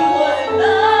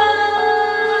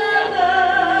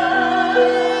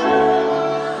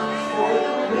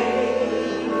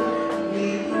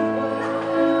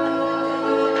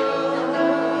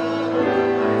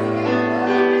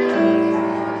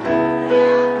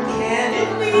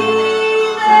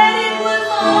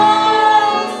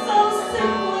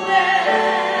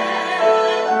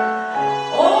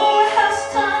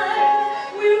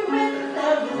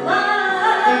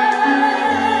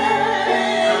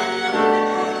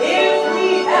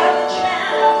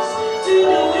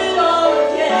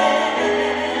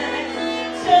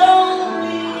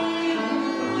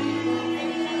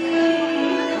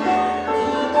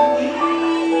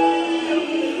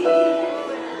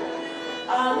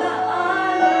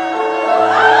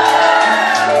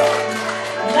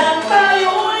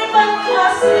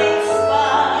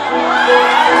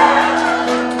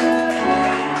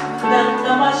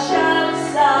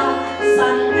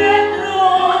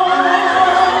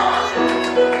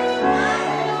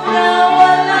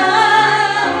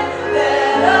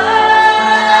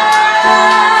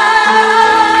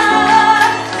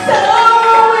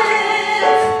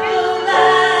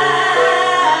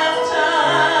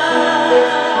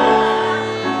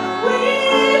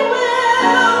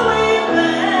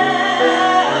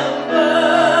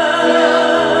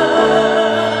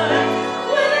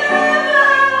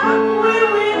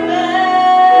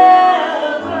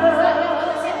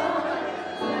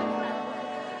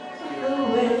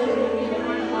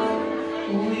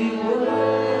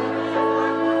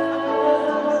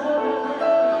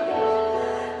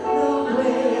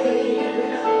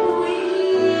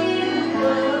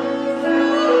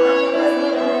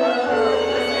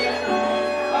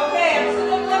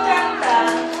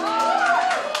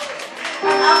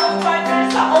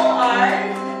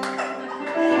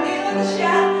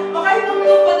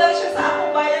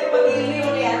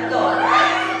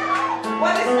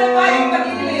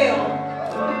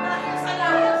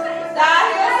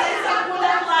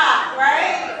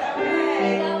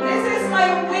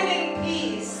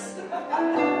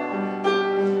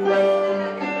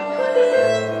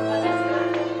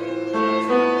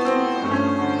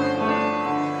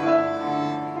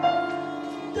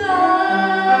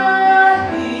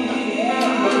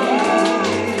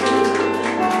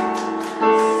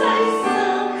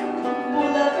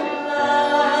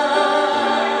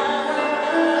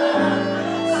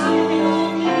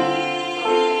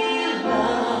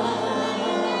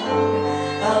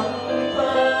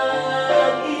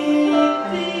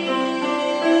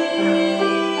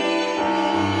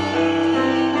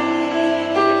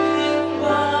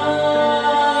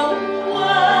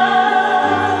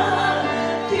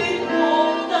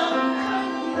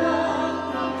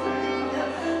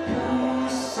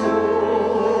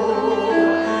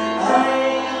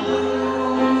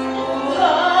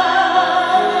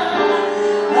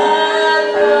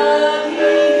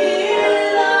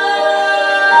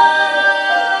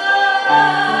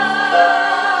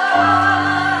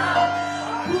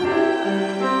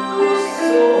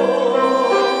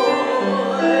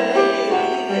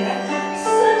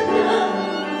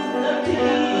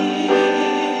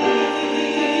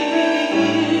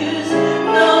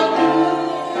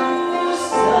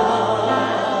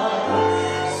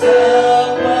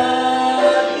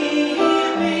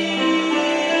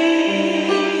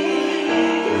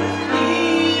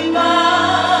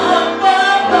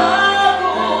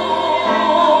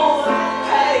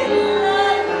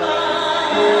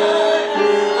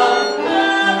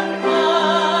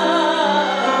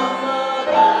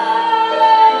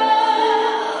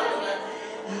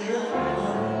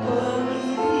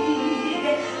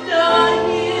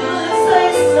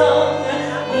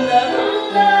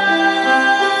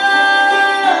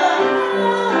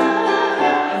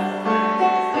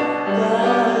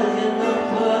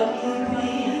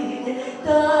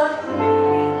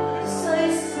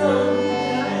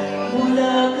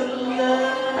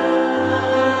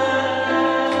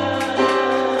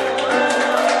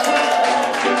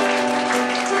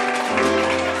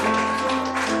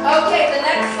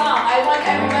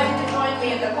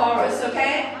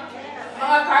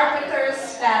 Mga carpenters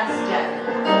stands dyan.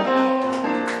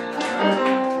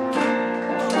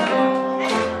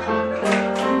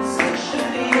 Such a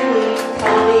feeling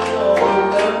coming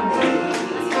over me.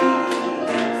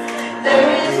 There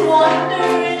is wonder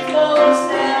in most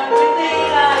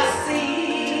everything I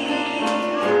see.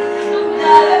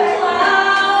 Not a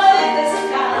cloud in the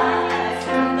sky,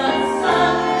 the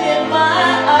sun in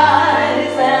my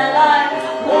eyes, and I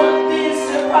won't be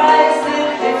surprised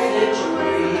if it's a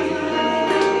dream.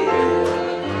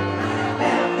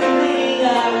 Everything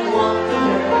I want the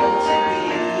world to be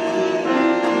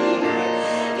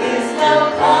is now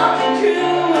coming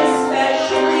true,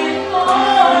 especially for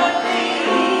me.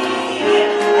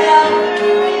 And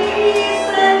the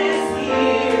reason is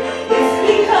here is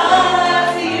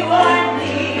because you are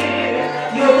near.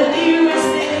 You're the nearest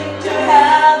thing to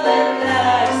heaven that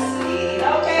I've seen.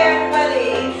 Okay,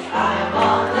 everybody, I'm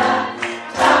on the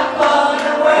top of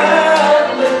the world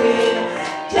looking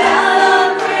down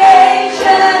on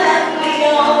creation, and the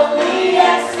only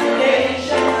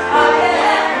explanation I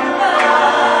can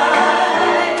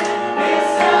find is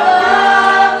the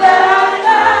love that I've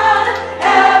known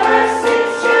ever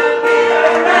since you've been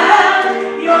around.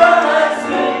 You're what's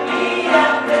put me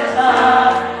at the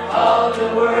top of the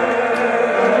world.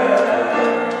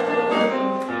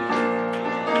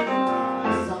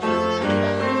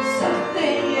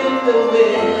 Something in the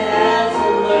wind has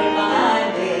learned my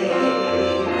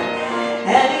name,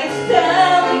 and it's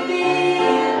telling me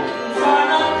things are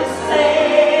not the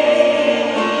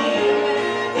same.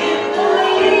 In the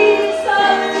leaves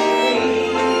of the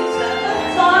trees and the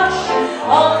touch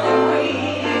of the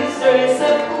breeze, there is a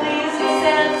pleasing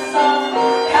sense of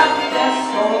happiness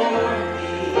for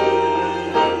me.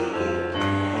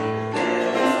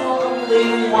 There is only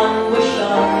one wish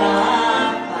on my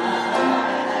mind.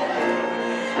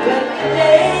 When the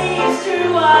day is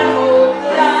through, I hope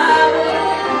that I will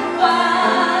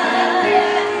find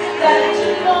that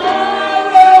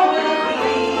tomorrow will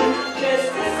be just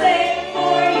the same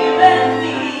for you and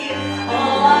me.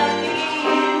 All I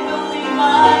need will be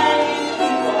mine if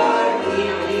you are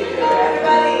here.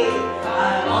 Everybody,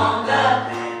 I'm on the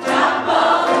top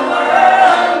of the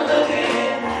world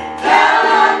looking down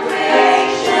on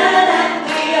creation, and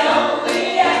the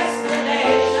only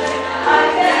explanation I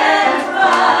can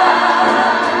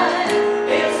find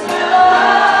is the love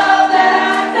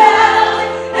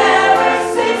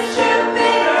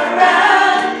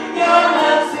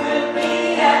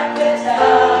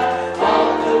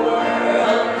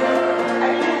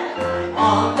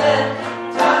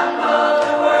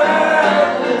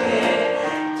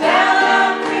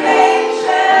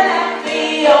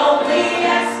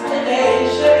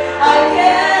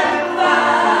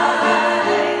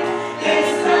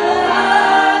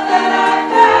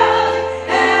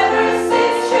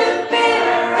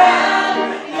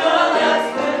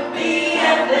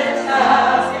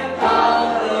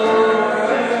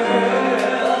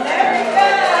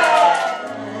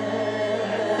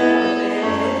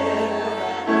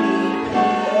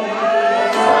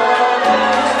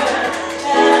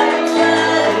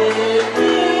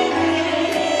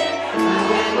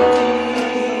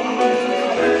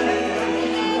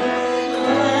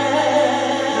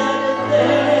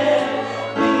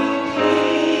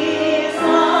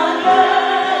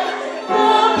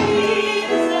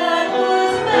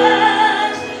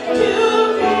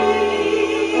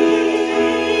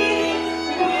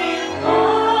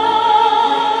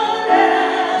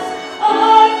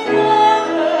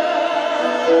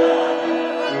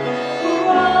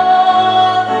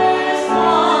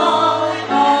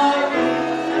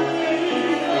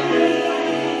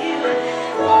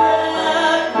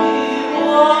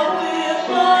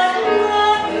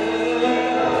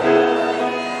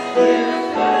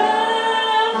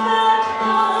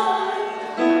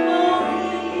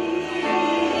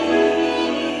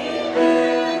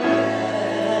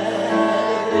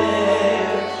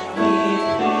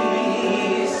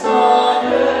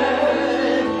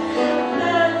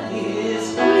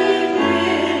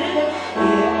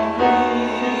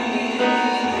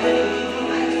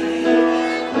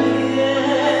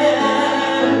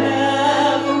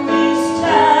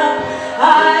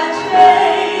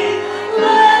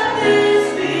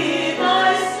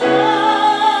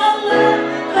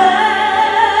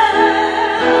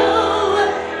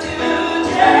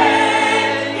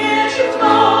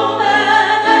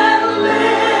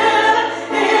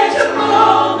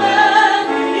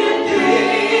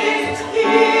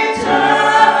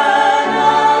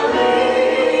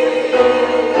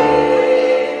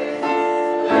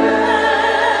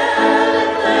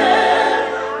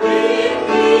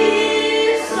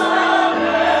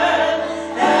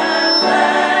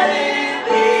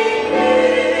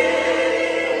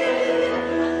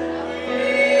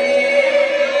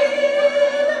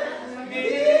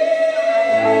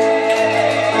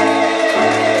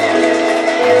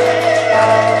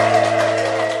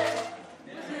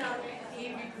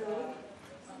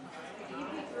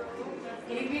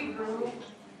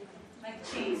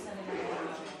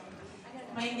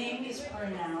My name is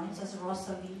pronounced as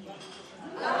Rosalie.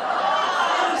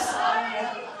 I'm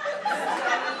sorry.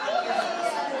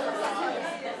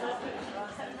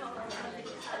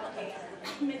 Okay.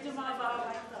 Medyo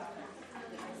mababa ito.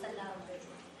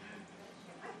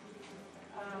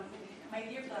 My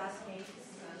dear classmates,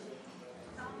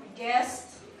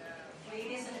 guests,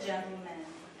 ladies and gentlemen,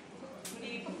 good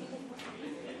evening.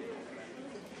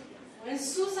 When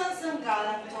Susan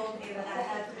Sangalang told me that I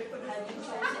had been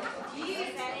chosen to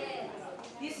give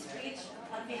this speech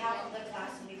on behalf of the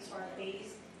classmates who are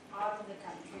based out of the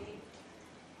country,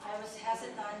 I was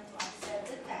hesitant to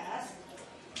accept the task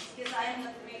because I am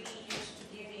not really used to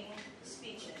giving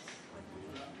speeches.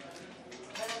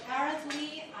 But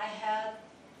apparently, I had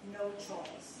no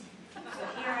choice. So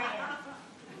here I am.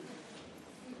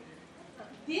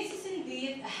 This is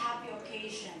indeed a happy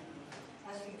occasion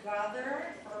as we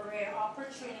gather for a rare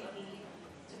opportunity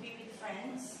to be with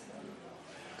friends,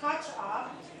 catch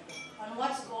up on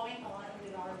what's going on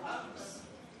with our lives,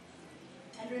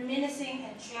 and reminiscing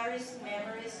and cherished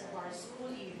memories of our school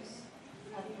years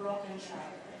at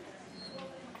Brokenshire.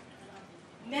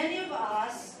 Many of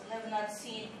us have not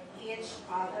seen each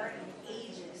other in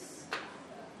ages.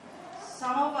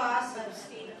 Some of us have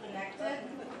stayed connected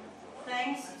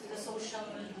thanks to the social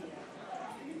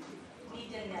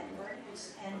media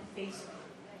networks and Facebook.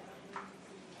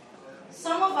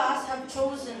 Some of us have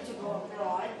chosen to go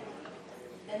abroad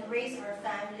and raise our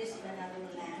families in another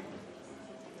land,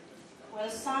 while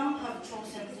some have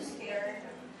chosen to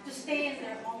stay in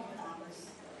their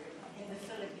hometowns in the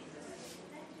Philippines.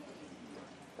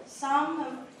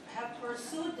 Some have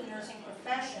pursued the nursing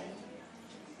profession,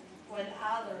 while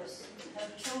others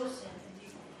have chosen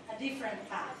a different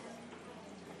path.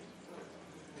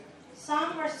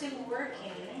 Some are still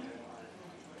working,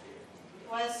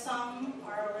 while some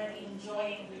are already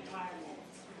enjoying retirement.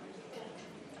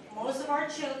 Most of our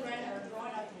children are grown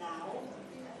up now,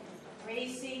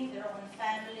 raising their own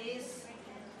families,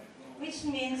 which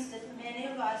means that many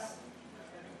of us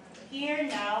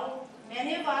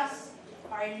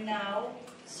are now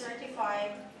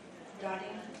certified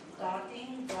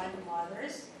doting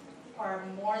grandmothers who are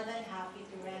more than happy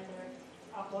to render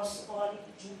apostolic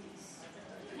duties.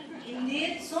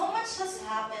 Indeed, so much has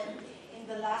happened in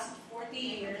the last 40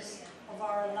 years of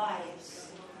our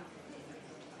lives.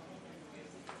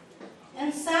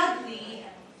 And sadly,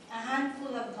 a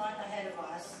handful have gone ahead of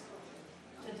us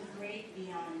to the great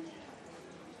beyond.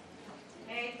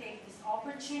 May I take this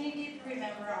opportunity to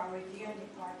remember our dear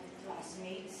departed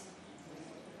classmates,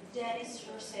 Dennis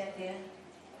Rosete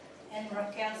and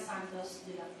Raquel Santos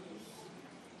de la Cruz.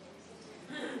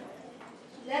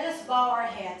 Let us bow our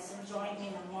heads and join me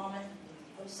in a moment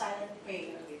of silent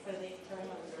prayer for the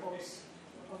eternal repose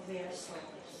of their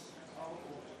souls.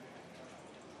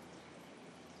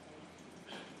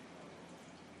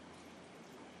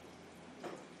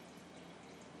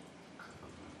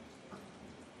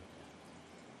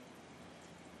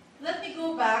 Let me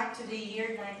go back to the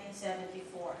year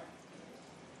 1974,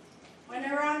 when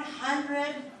around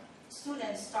 100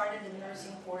 students started the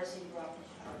nursing course in Brokenshire.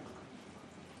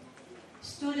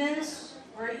 Students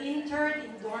were interned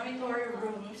in dormitory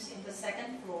rooms in the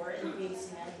second floor and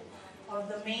basement of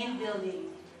the main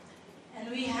building. And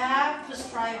we have to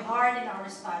strive hard in our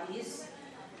studies,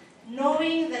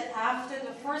 knowing that after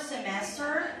the first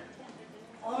semester,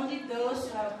 only those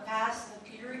who have passed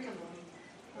the curriculum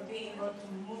will be able to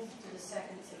move to the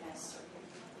second semester.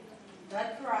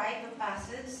 That rite of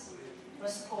passage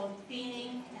was called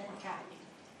pinning and capping.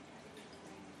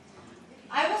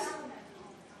 I was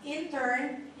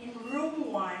interned in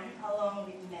room 1 along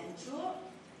with Menchu,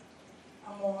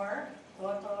 Amor,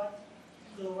 Totot,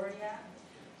 Gloria,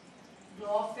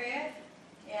 Glofe,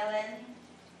 Ellen,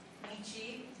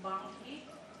 Michi, Banky.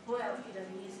 Who else did I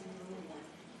miss in room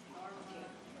 1?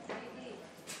 Okay.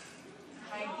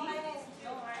 Heidi?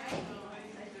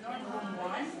 In room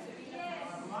 1?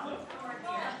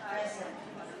 Yeah, present.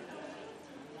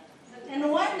 And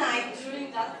one night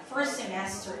during that first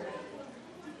semester,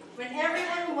 when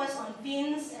everyone was on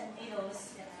pins and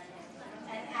needles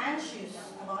and anxious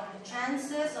about the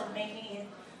chances of making it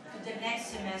to the next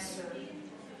semester,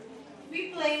 we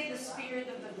played the spirit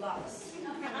of the glass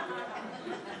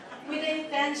with the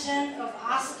intention of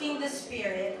asking the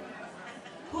spirit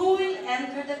who will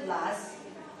enter the glass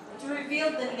to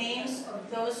reveal the names of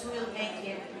those who will make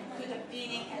it to the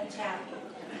pinning and tapping.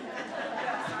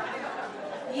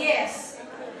 Yes,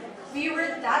 we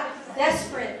were that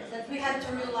desperate that we had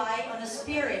to rely on a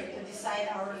spirit to decide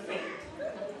our fate.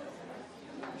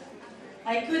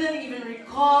 I couldn't even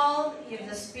recall if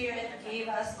the spirit gave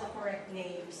us the correct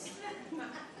names.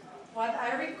 What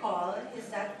I recall is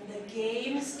that the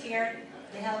game scared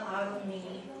the hell out of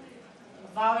me,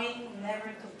 vowing never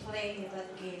to play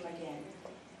that game again.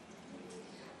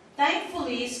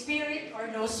 Thankfully, spirit or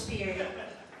no spirit,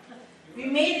 we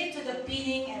made it to the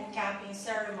pinning and capping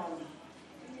ceremony.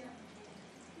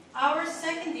 Our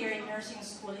second year in nursing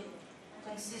school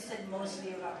consisted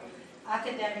mostly of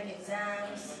academic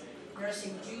exams,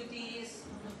 nursing duties,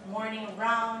 morning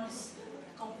rounds,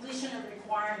 completion of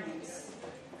requirements.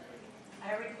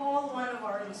 I recall one of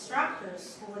our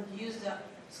instructors who would use the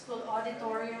school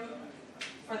auditorium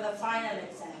for the final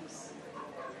exams.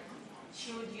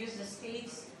 She would use the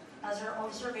stage as her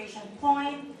observation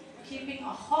point, keeping a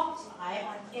hawk's eye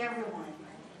on everyone.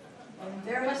 And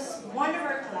there was one of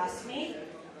her classmates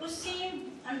who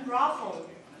seemed unruffled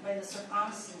by the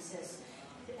circumstances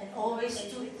and always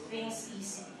took things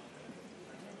easy.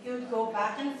 He would go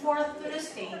back and forth to the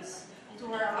stage to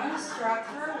where our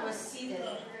instructor was seated.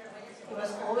 He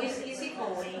was always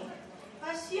easygoing,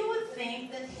 as you would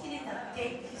think that he did not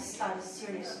take his studies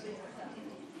seriously.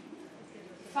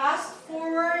 Fast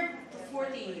forward to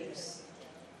 40 years.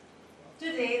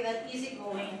 Today, that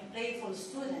easygoing, playful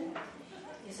student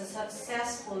is a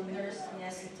successful nurse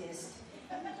anesthetist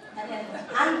and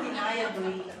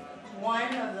undeniably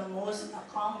one of the most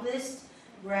accomplished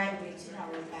graduates in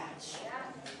our batch.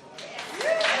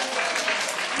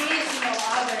 He is no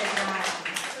other than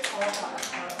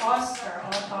Oscar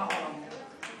Ong.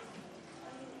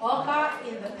 Oka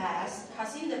in the past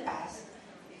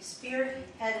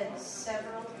spearheaded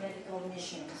several medical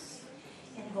missions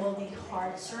involving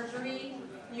heart surgery,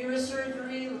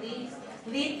 neurosurgery,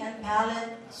 lid and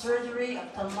palate surgery,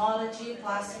 ophthalmology,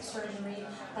 plastic surgery,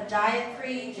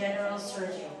 podiatry, general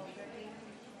surgery.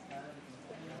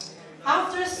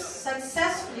 After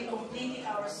successfully completing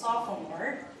our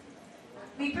sophomore,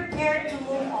 we prepared to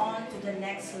move on to the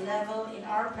next level in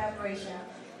our preparation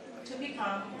to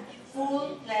become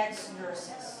full-fledged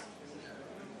nurses.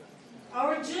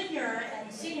 Our junior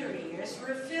and senior years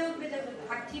were filled with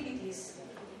activities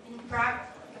in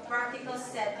practical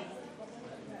setting.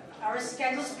 Our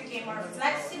schedules became more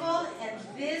flexible, and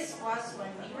this was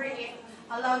when we were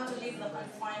allowed to leave the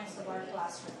confines of our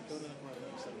classrooms.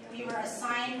 We were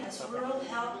assigned as rural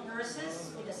health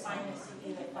nurses with assignments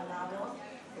in either Panabo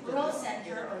Rural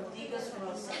Center or Digos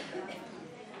Rural Center.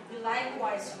 We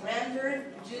likewise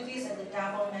rendered duties at the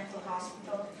Davao Mental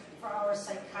Hospital for our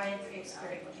psychiatry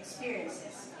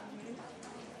experiences.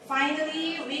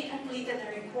 Finally, we completed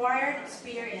the required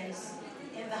experience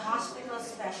in the hospital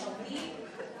specialty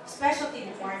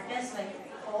departments like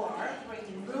OR,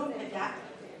 operating room,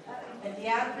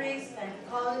 pediatrics,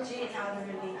 gynecology, and other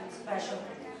related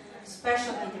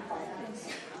specialty departments.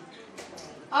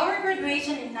 Our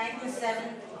graduation in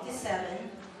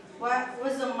 1977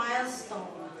 was a milestone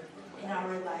in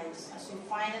our lives as we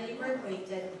finally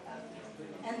graduated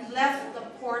and left the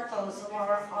portals of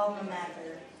our alma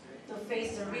mater to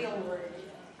face the real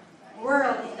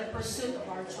world in the pursuit of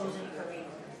our chosen career.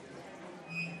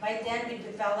 By then, we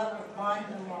developed a bond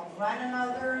among one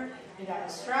another, with our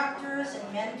instructors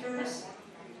and mentors,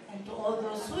 and to all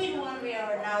those who in one way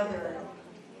or another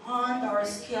honed our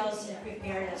skills and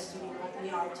prepared us to be what we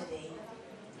are today.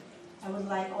 I would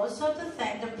like also to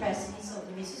thank the presence of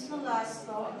Mrs.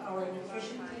 Nolasco, our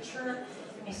nutrition teacher,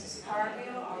 Mrs.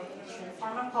 Carvio, our teacher in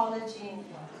pharmacology, and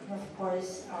of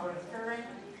course, our current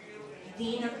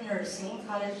Dean of Nursing,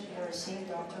 College of Nursing,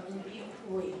 Dr. Ruby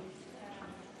Uy.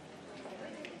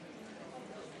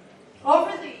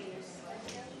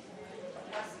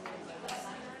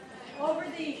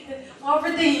 Over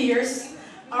the years,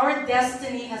 our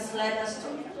destiny has led us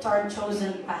to our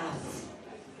chosen path.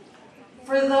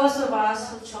 For those of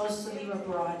us who chose to live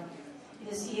abroad,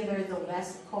 it is either the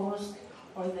West Coast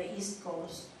or the East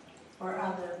Coast or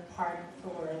other part of the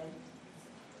world.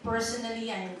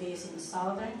 Personally, I am based in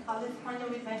Southern California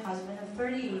with my husband of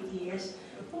 38 years,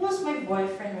 who was my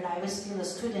boyfriend when I was still a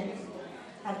student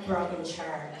at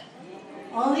Brokenshire.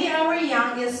 Only our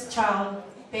youngest child,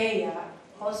 Bea,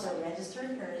 also a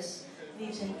registered nurse,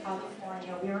 lives in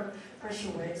California where she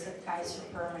works at Kaiser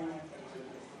Permanent.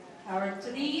 Our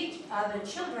 3 other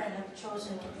children have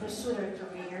chosen to pursue their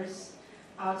careers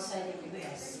outside the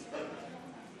U.S.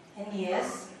 And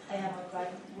yes, I am a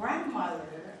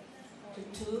grandmother to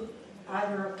 2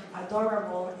 other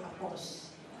adorable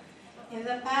apos. In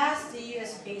the past, the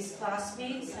U.S.-based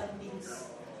classmates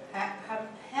have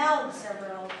held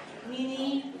several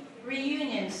mini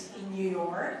reunions in New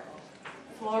York,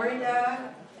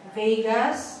 Florida,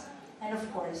 Vegas, and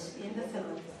of course, in the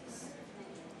Philippines.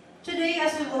 Today,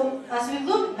 as we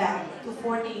look back to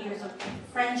 40 years of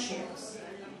friendships,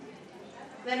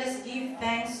 let us give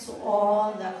thanks to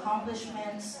all the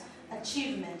accomplishments,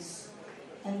 achievements,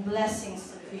 and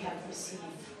blessings that we have received.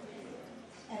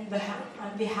 And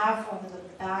on behalf of the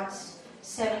batch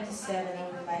 77, I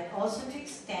would like also to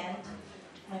extend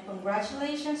my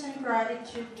congratulations and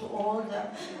gratitude to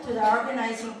the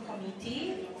organizing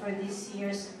committee for this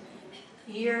year's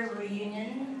year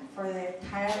reunion for their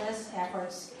tireless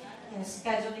efforts in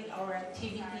scheduling our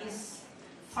activities,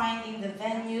 finding the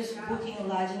venues, booking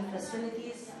lodging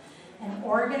facilities, and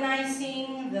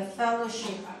organizing the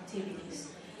fellowship activities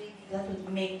that would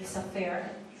make this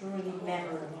affair truly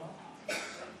memorable.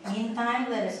 Meantime,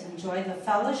 let us enjoy the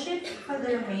fellowship for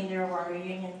the remainder of our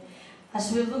reunion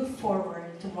as we look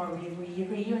forward to more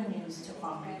reunions to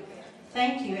come.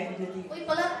 Thank you and good evening. Uy,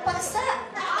 palakpaksa!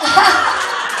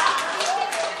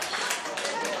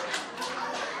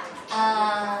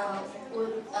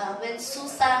 When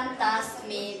Susan tasked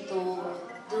me to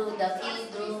do the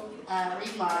field group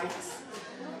remarks,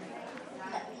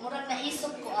 murag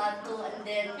naisip ko ato, and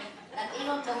then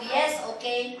nag-ingon ko, yes,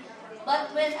 okay.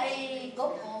 But when I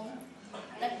go home,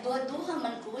 nagduha-duha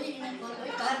man ko,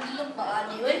 kahadlok ba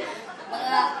ani,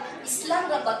 mga Islam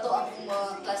na ba to akong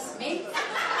mga classmates?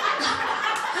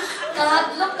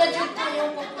 Kahadlok na dyan ko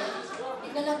yung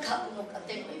inalagha ko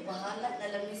mag-attend ko, bahala na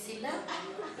lang ni sila.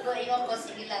 Pero ingon ko,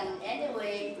 sige lang.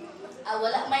 Anyway,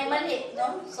 wala may mali,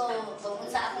 no? So, kung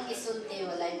sa akong isulti,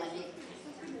 wala mali.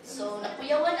 So,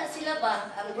 nakuyawan na sila ba,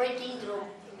 ang breaking group,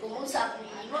 kung sa akong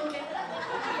ingon,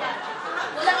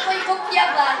 wala ko yung kopya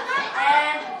ba?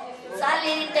 And,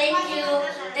 Sally, thank you.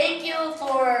 Thank you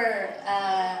for,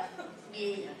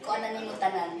 kung ano ni mo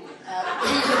tanan.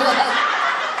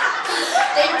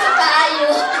 Thank you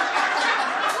kaayo.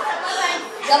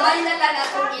 Gamay na lang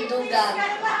akong idugang.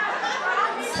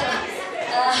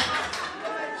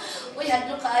 Uy,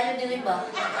 hadlo kaayo dili ba?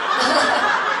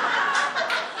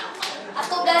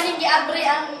 Ako galing giabri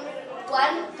ang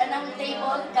kanang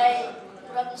table kay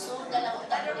murag suga lang ang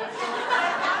tao dito.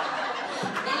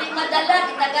 Dili madala,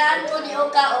 gitagaan ko ni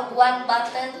Oka og 1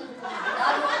 bottle.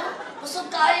 Ano? Kusog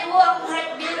kaayo akong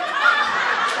heartbeat.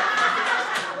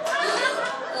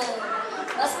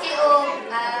 Maski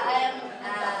I am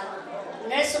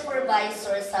nurse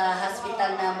supervisor sa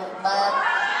hospital namo, but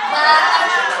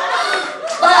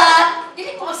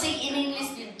dili ko masig in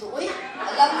English dito. Uy,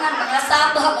 alam nga, mga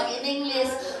Sabah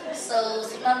mag-in-English. So,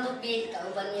 si Ma'am Ruby,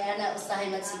 kauban niya na usahay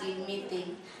magsiging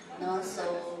meeting. No? So,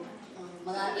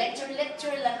 mga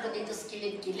lecture lang ko dito sa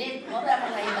kilid-kilid. Mura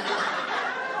mga iba.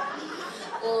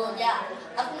 O, yeah.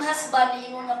 Akong husband,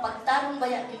 yung nga pagtarong ba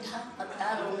yan? Yun ha?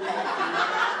 Pagtarong ba yan?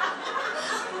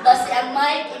 Basi ang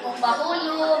mic, imong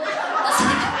mahulog.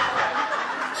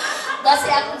 Basi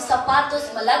akong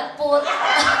sapatos, malagpot.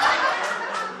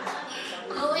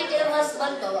 Luwi kayo ang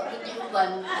husband ko, hindi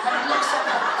uban. Nahadlok siya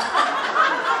na.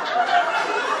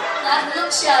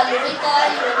 Nahadlok siya, luwi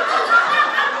kayo.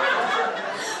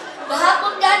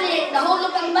 Bahapon gani,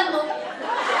 nahulog ang manok.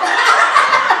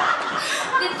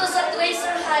 Dito sa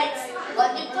Tracer Heights.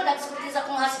 Wagin ko, nagsulti sa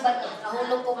akong husband ko.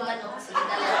 Nahulog ko manok. Sige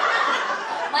na lang.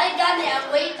 May gani ang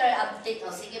waiter update.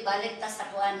 O sige, balik ta sa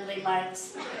kuhan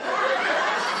remarks.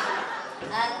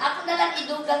 Ako na lang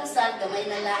idugang sa gamay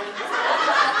na lang.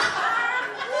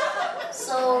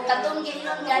 So, katong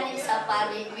ginong gani sa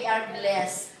pari, we are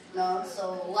blessed. No?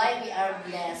 So, why we are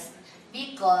blessed?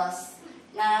 Because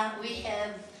na we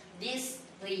have this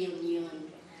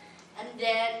reunion. And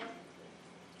then,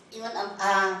 even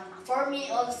for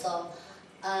me also,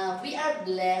 we are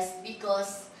blessed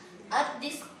because at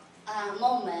this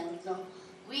moment, no,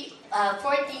 we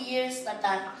 40 years na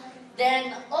ta,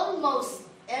 then almost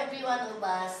every one of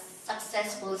us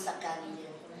successful sa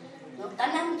career. No,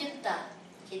 tanang yun ta,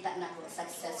 kita na ko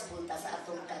successful ta sa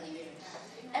atong career.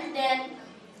 And then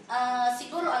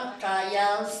siguro ang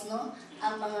trials, no,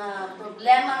 ang mga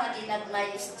problema nga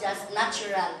ginagmay is just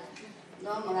natural.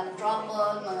 No, mga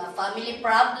trouble, mga family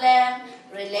problem,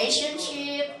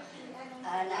 relationship,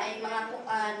 na ay mga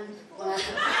kuan, mga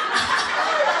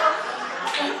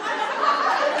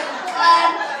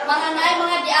mga naay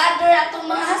mga the other atong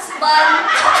mga husband.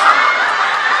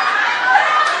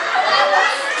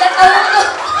 Nakahulog.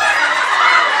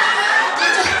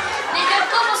 Dito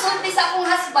ko musulti sa akong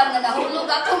husband na nahulog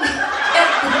ako.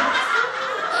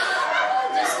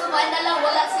 Diyos ko, may na lang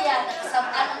wala siya.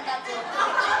 Nakasamaan ang tato.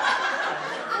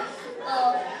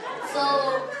 So,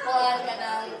 kuhan ka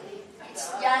na,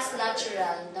 it's just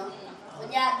natural, no?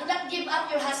 Kunya, do not give up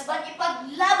your husband,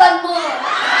 ipaglaban mo!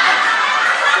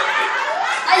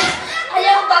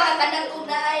 Ayaw ba ka kanang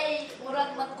kunay,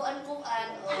 murag magkuan-kuan,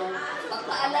 o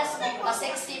magpaalas mo,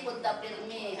 pa-sexy, punta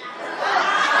pirmi.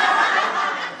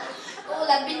 O Oo,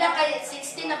 labi na kay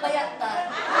 16 na bayat ta.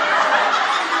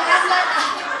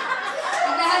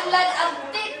 Hinahanglan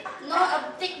abtik. No,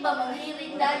 abtik ba?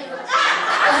 Manghiring dayo.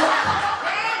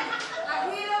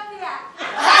 Naghirap niya.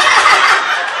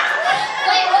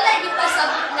 Uy, wala, di pa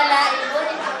sabot na lain.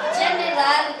 Uy,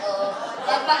 general,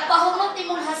 kapag pahumot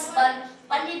mong husband,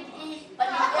 panid-i.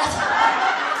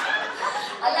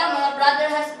 Alam, mga brother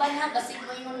husband ha, basig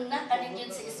mo yun na, kanid yun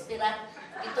si Espirat.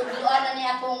 Itudluan na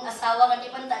niya akong asawa nga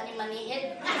di man ta ni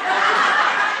maniid.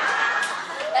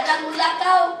 Kanang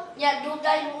mulakaw, niya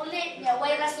dugay mo uli, niya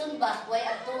way rason ba, way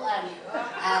atuan.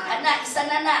 Kana, isa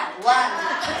na, 1.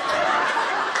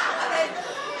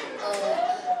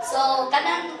 So,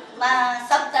 kanang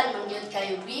masabtan man yun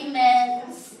kayo,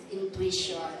 women's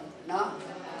intuition, no?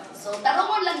 So,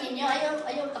 tarungon lang ninyo,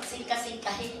 ayaw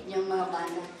pagsingka-singkahin yung mga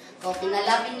bana. O,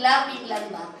 pinalabing-labing lang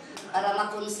ba, para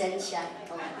makonsensya.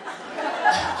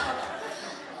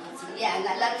 Sige,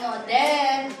 anak lang no.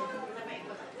 Then,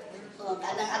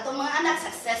 kanang atong mga anak,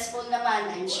 successful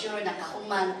naman, I'm sure,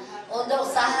 nakahuman. Although,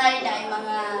 usahay na ay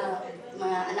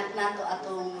mga anak nato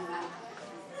atong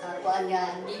kuan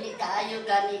nga, dili kaayo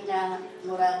gani na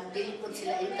murag dili pud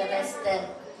sila interested.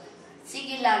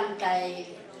 Sige lang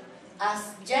kay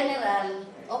as general,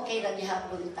 okay ra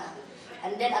gihapon ta.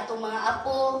 And then atong mga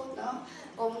apo, no?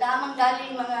 Kung naman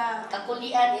galing mga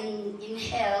kakulian in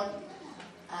health,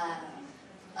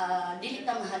 dili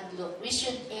ta mahadlok. We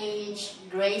should age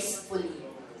gracefully,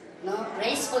 no?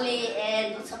 Gracefully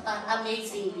and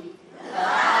amazingly.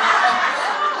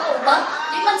 Ba?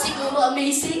 Di man siguro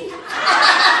amazing.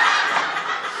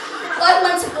 Kuan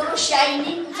man siguro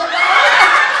shining.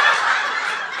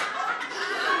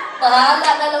 Bahala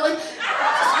na lang.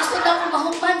 Gusto na ko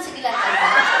mahuman. Sige lang.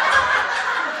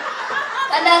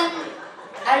 Kanang,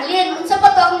 Arlene, unsa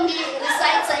pa to akong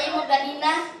recite sa imo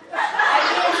ganina?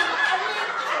 Arlene,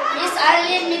 Miss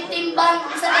Arlene, may timbang.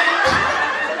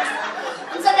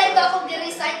 Unsa na ito akong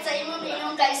recite sa imo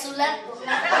ninyong kaisulat?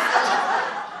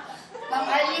 Ma'am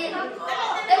Arlene,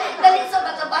 dali sa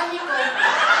batabahi ko.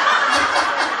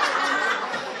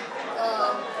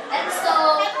 And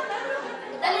so,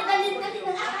 dali na.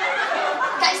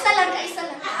 Kaisa lang.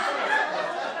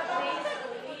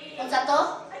 Unsa to?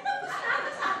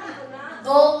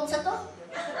 Go, unsa to?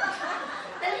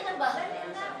 Dali na ba?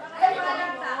 Dali.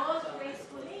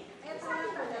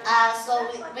 So,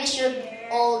 we should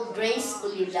all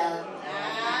gracefully daw.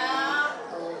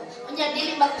 Kunya,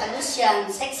 dili magtalus yan.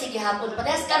 Sexy gihapon.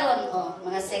 Parehas karon,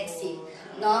 mga sexy.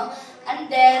 No? And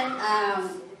then,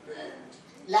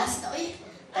 last na,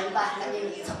 tayo pa,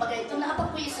 sa pagay, ito na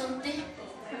apa ko isulti.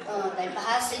 Tayo pa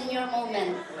ha, senior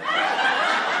moment.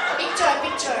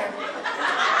 Picture.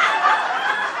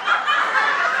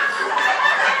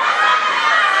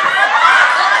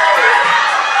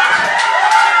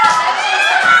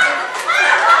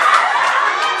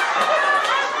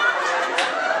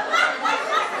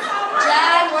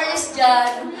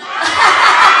 John.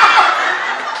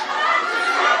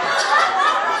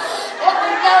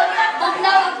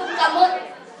 Bugnaw akong kamot.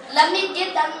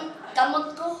 Lamigit ang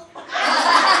kamot ko.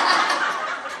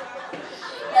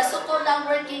 Nasuko ng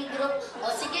working group.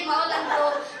 Sige, maulan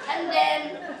ko. And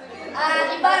then,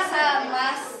 diba sa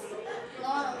mas,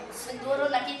 no,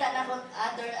 siguro nakita na ko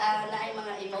other, na ay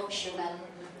mga emotional.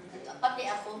 Pati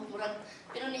ako, murag,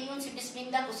 pero niingon si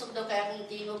Bisminda, kusog daw kaya akong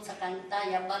tingog sa kanta,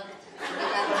 yabag.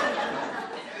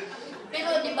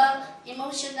 Pero di ba,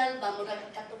 emotional ba, murag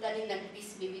katugaling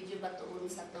nag-peace video ba tuon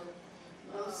sa to.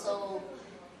 No? So,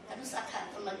 ano sa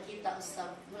kato magkita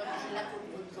sa murag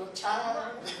kahilakod ko,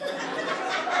 ciao.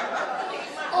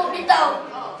 Bitaw,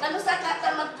 ano sa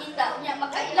kata magkita, unya,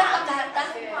 makaila pa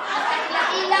kahata,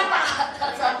 makaila-ila pa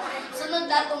kahata. Sunod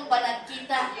na itong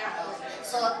panagkita.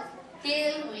 So,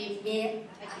 till we meet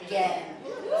again.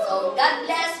 So, God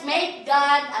bless. Make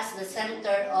God as the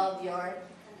center of your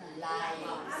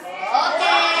lives.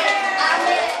 Okay.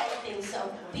 Amen. Things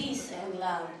of peace and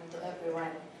love to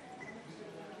everyone.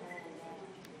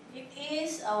 It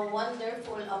is a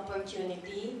wonderful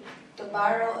opportunity to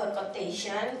borrow a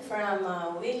quotation from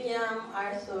William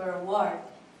Arthur Ward,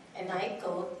 and I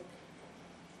quote,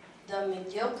 "The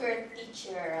mediocre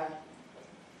teacher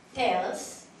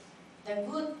tells, the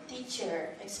good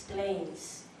teacher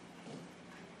explains.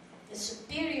 The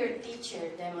superior teacher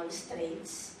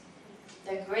demonstrates.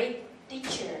 The great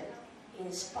teacher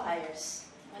inspires."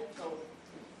 Unquote.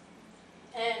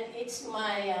 And it's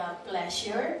my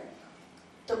pleasure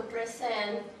to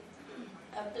present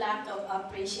a plaque of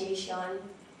appreciation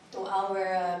to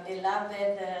our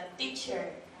beloved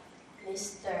teacher,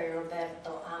 Mr.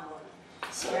 Roberto Amon.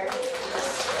 Sir,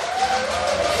 please.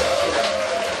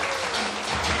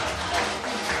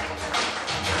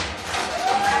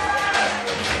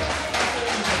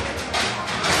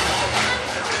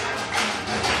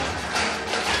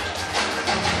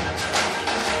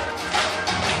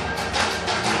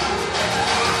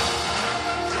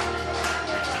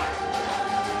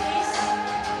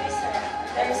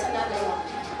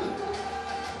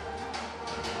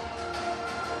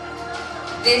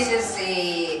 This is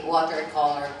a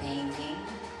watercolor painting,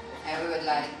 and we would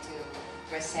like to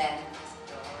present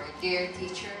our dear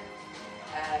teacher.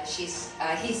 He's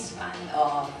fan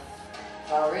of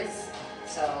flowers,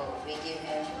 so we give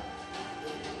him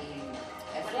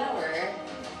a flower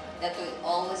that we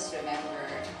always remember.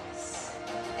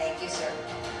 Thank you, sir.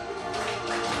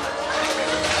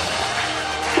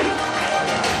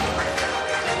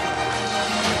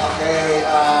 Okay,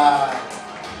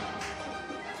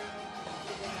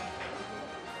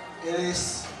 it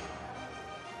is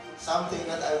something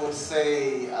that I would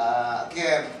say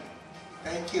again.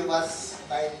 Thank you, was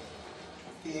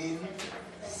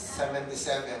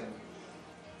 1977.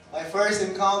 My first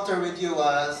encounter with you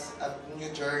was at New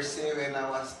Jersey when I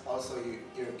was also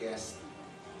your guest.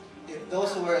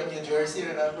 Those who were in New Jersey,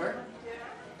 remember?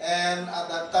 And at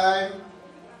that time,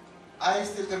 I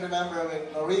still can remember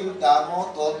when Noreen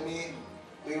Damo told me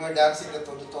we were dancing the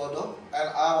Todo Todo, and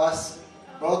I was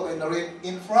brought by Noreen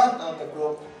in front of the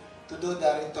group to do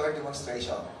the return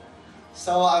demonstration.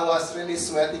 So I was really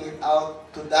sweating it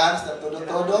out to dance the Todo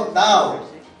Todo. Now,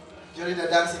 during the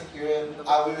dancing period,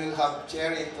 we will have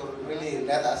Jerry to really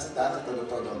let us dance the Todo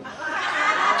Todo.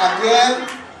 Again,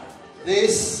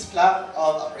 this clap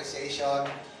of appreciation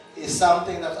is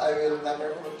something that I will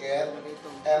never forget,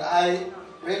 and I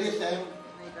really think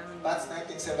that's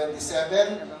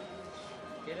 1977.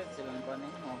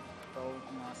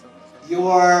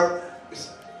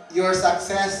 Your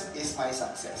success is my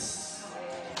success.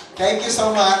 Thank you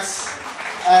so much.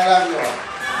 I love you all.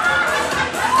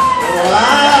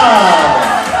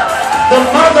 Wow! The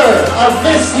mother of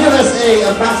Miss USA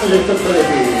Ambassador to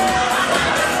Philippines.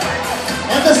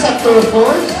 And the sector, of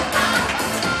course.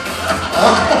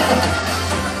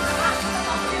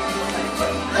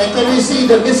 And can we see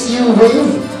the Miss U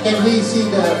wave? Can we see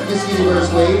the Miss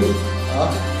Universe wave?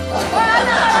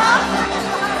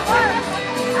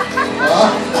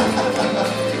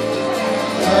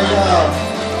 There we go.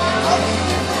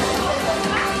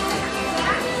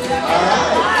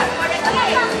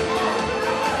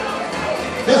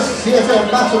 This is an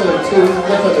ambassador to the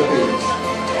Philippines.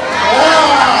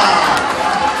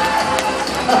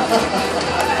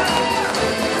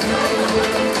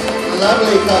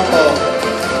 Lovely couple.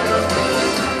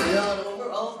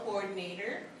 Overall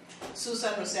coordinator,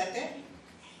 Susan Rosette.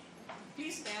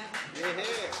 Please stand.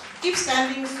 Keep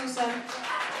standing, Susan.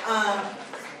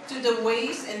 To the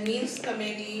Ways and Means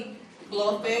Committee,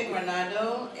 Glope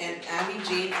Granado and Amy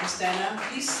Jane Astana,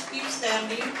 please keep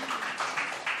standing.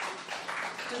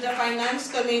 To the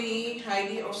Finance Committee,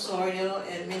 Heidi Osorio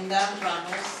and Minda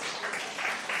Ramos.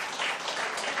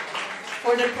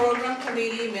 For the Program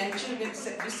Committee, Menchu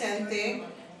Vicente,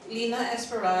 Lina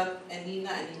Esperat, and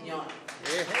Nina Aninion.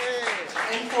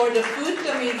 And for the Food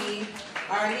Committee,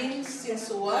 Arlene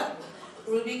Sinsuat,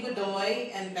 Ruby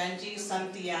Godoy, and Benji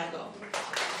Santiago.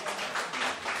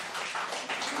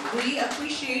 We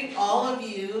appreciate all of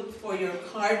you for your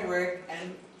hard work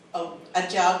and a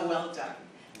job well done.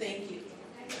 Thank you.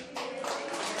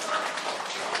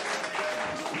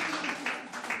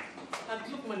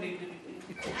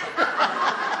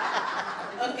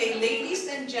 Okay, ladies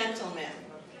and gentlemen,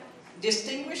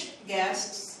 distinguished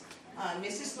guests,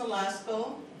 Mrs.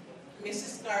 Nolasco,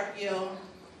 Mrs. Carpio,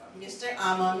 Mr.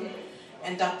 Amon,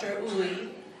 and Dr. Uy,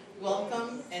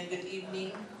 welcome and good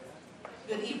evening.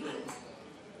 Good evening.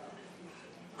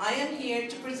 I am here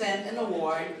to present an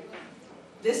award.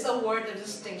 This award of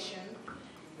distinction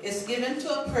is given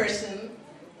to a person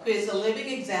who is a living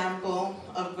example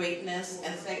of greatness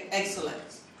and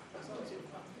excellence.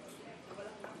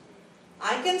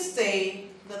 I can say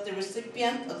that the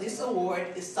recipient of this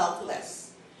award is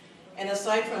selfless, and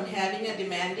aside from having a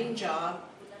demanding job,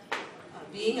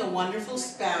 being a wonderful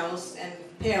spouse and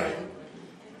parent,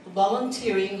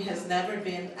 volunteering has never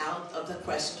been out of the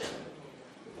question.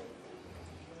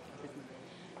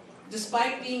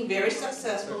 Despite being very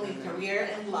successful in career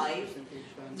and life,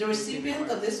 the recipient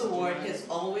of this award has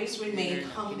always remained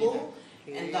humble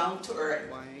and down to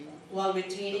earth, while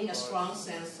retaining a strong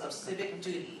sense of civic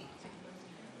duty,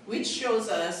 which shows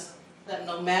us that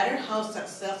no matter how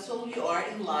successful you are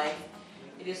in life,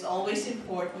 it is always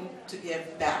important to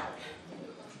give back.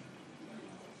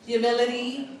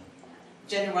 Humility,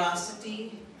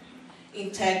 generosity,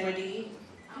 integrity,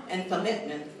 and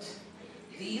commitment,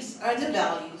 these are the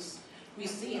values we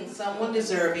see in someone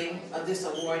deserving of this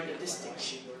award of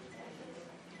distinction.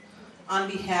 On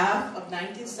behalf of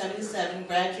 1977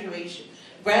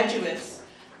 graduates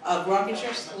of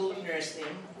Brokenshire School of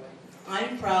Nursing,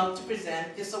 I'm proud to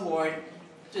present this award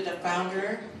to the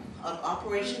founder of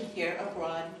Operation Care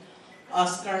Abroad,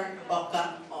 Oscar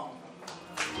Oka Ong.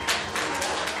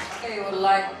 I would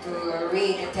like to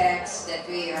read the text that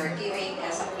we are giving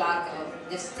as a plaque of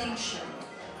distinction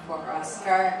for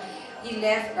Oscar. He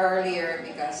left earlier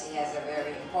because he has a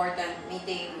very important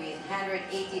meeting with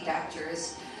 180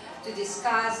 doctors to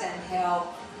discuss and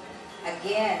help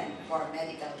again for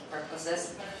medical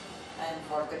purposes and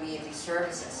for community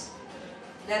services.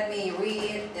 Let me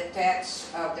read the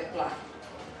text of the plaque.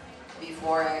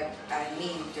 Before I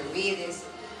mean to read this,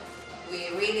 we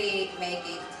really make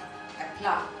it a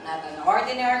plaque, not an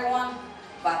ordinary one,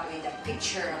 but with a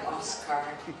picture of Oscar.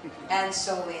 And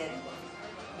so with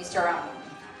Mr. Ramon,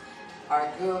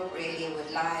 our group really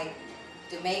would like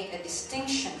to make a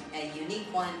distinction, a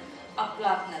unique one, a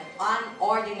plaque, not an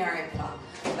ordinary plaque,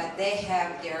 but they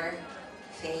have their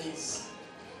face.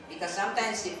 Because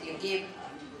sometimes if you give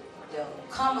the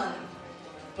common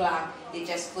plaque, they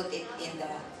just put it in the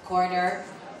corner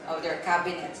of their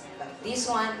cabinet. But this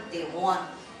one, they want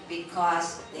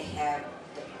because they have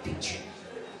the picture.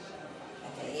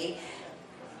 Okay?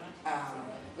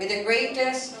 With the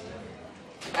greatest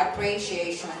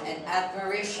appreciation and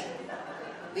admiration,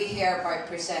 we hereby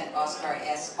present Oscar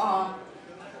S. Ong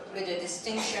with the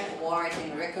Distinction Award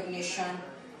in recognition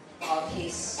of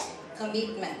his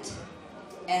commitment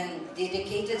and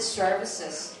dedicated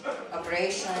services,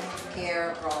 Operation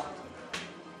Care Broke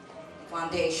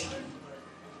Foundation,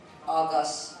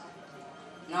 August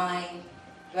 9,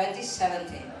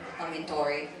 2017,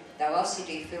 Homitori, Davao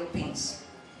City, Philippines.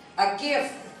 A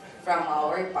gift from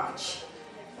our batch,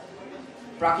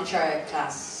 Brokenshire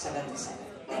Class 77.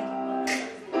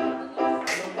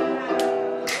 Thank you.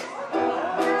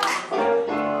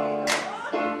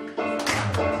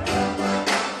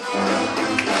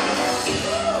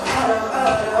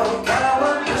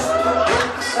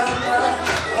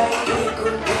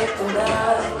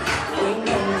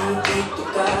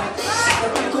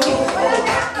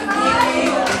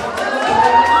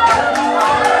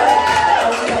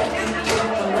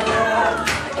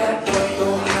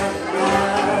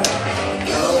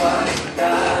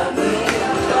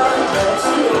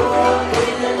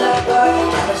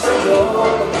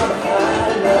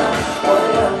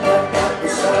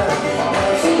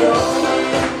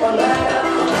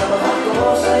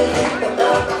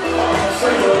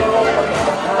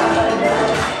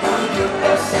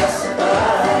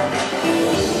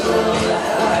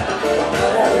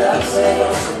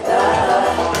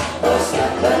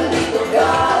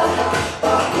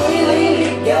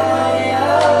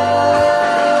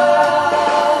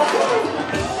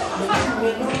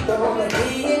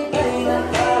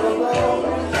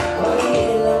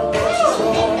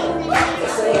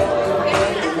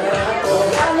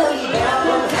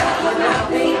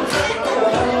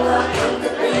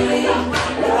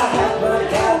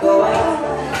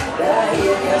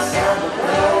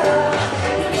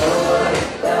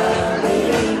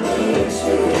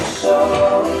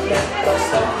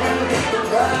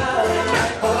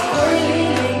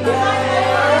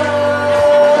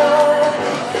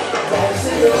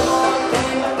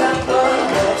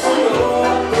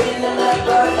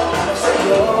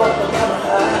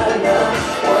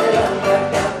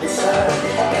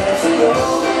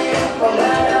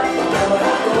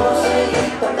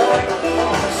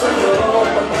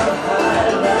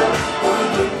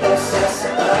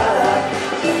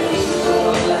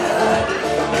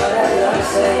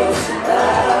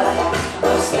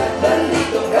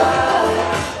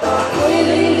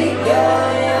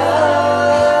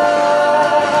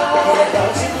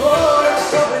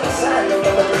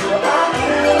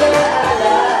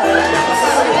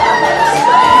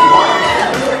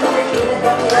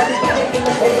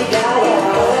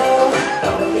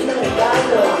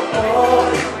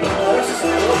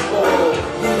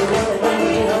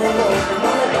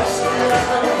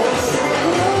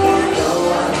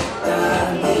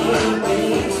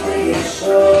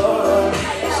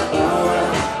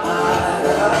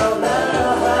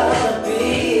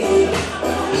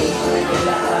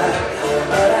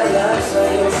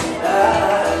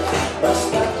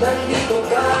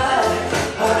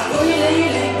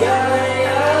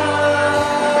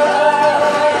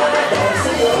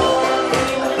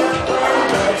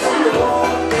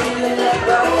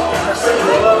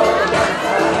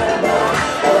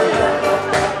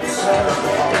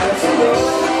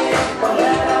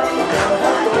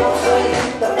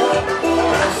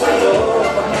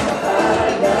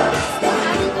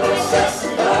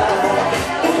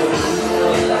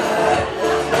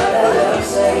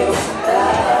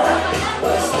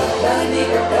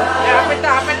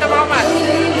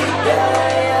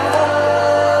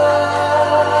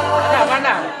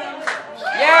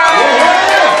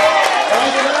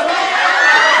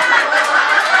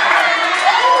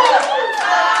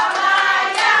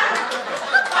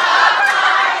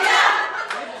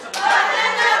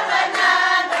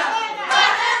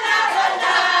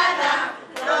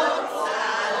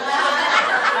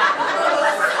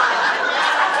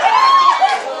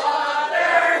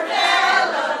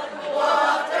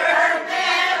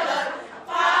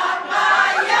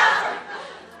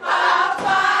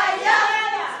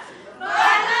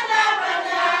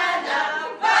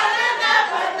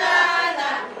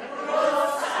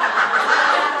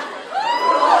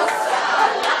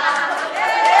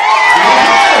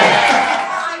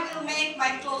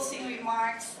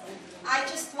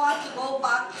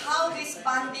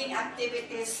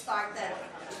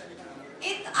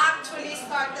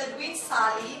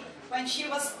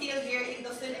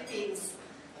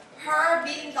 her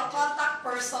being the contact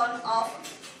person of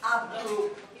a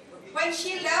group. When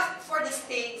she left for the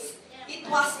States, it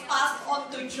was passed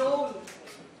on to Joan.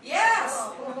 Yes,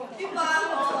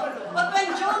 diba? But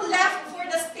when Joan left for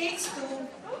the States too,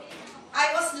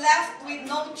 I was left with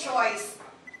no choice,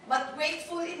 but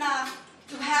grateful enough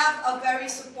to have a very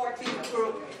supportive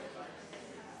group.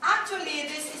 Actually,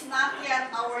 this is not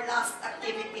yet our last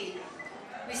activity.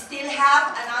 We still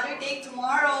have another day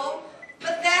tomorrow,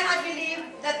 but then I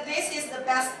believe that this is the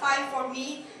best time for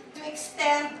me to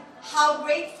extend how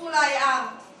grateful I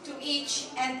am to each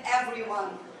and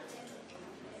everyone.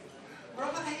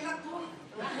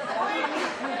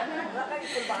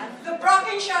 The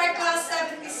Brokenshire Class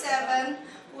 77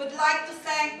 would like to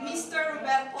thank Mr.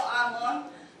 Roberto Amon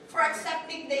for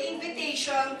accepting the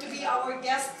invitation to be our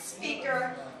guest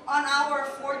speaker on our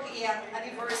 40th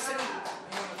anniversary.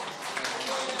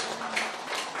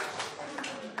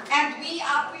 And we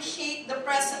appreciate the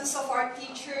presence of our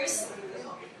teachers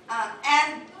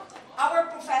and our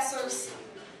professors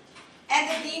and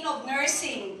the Dean of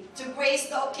Nursing to grace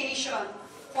the occasion,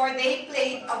 for they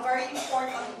played a very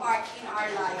important part in our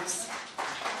lives.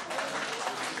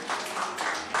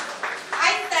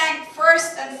 I thank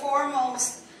first and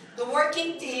foremost the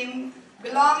working team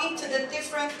belonging to the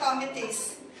different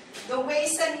committees. The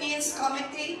Ways and Means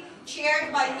Committee,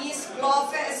 chaired by Ms.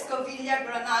 Glofe Escovilla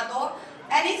Granado,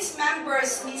 and its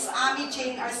members, Ms. Ami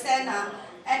Jane Arcena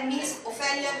and Ms.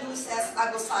 Ofelia Luces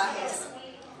Agosajes.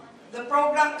 The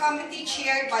Program Committee,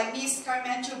 chaired by Ms.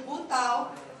 Carmencho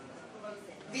Butao,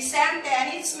 Vicente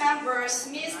and its members,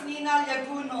 Ms. Nina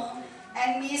Laguno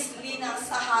and Ms. Lina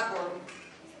Sahagon.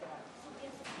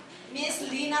 Ms.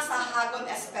 Lina Sahagon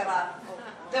Esperat.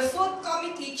 The Food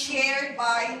Committee, chaired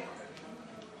by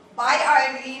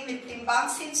Arlene Mitimbang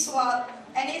Sinswat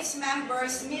and its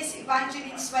members, Ms.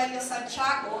 Evangeline Suelio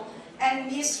Santiago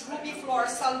and Ms. Ruby Flor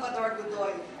Salvador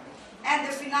Godoy. And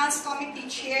the Finance Committee,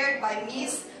 chaired by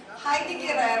Ms. Heidi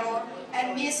Guerrero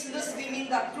and Ms. Luz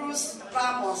Viminda Cruz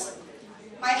Ramos.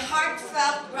 My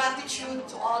heartfelt gratitude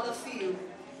to all of you.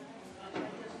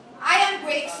 I am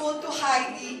grateful to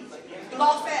Heidi,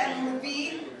 Glofe, and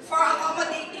Ruby for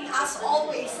accommodating us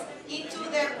always into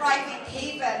their private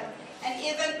haven and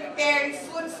even preparing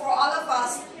food for all of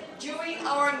us during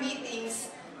our meetings,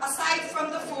 aside from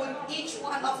the food each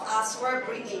one of us were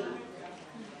bringing.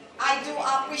 I do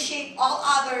appreciate all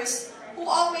others who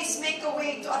always make a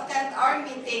way to attend our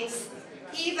meetings,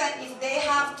 even if they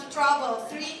have to travel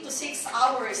 3 to 6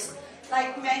 hours,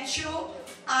 like Menchu,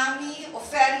 Ami,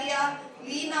 Ofelia,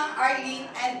 Lina, Arlene,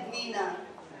 and Nina.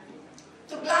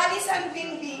 To Gladys and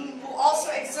Bingbing, who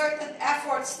also exerted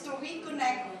efforts to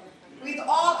reconnect with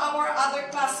all our other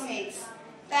classmates,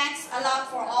 thanks a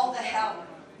lot for all the help.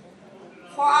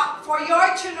 For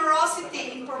your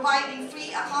generosity in providing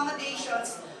free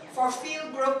accommodations for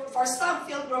some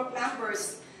field group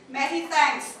members. Many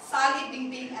thanks, Sally,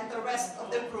 Bingbing, and the rest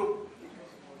of the group.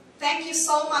 Thank you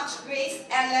so much, Grace,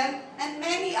 Ellen, and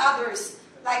many others,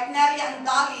 like Nelly and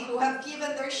Dolly, who have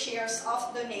given their shares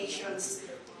of donations.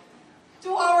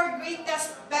 To our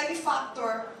greatest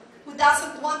benefactor, who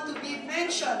doesn't want to be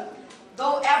mentioned,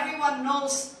 though everyone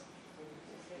knows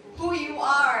who you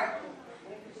are,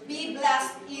 be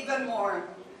blessed even more.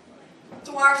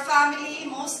 To our family,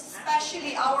 most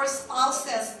especially our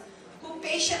spouses, who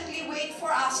patiently wait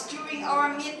for us during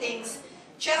our meetings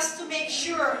just to make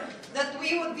sure that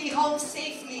we would be home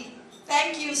safely.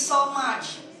 Thank you so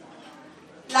much.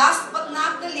 Last but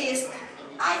not the least,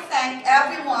 I thank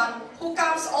everyone who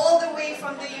comes all the way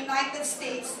from the United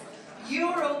States,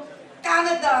 Europe,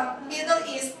 Canada, Middle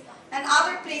East, and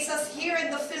other places here in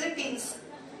the Philippines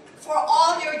for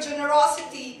all your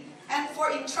generosity and for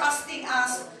entrusting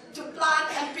us to plan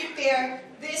and prepare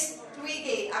these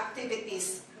 3-day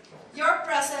activities. Your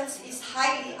presence is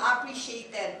highly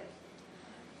appreciated.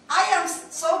 I am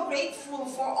so grateful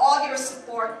for all your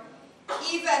support,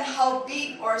 even how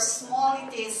big or small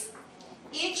it is.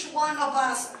 Each one of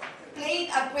us played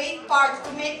a great part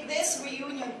to make this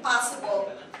reunion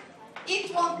possible.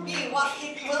 It won't be what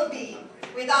it will be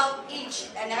without each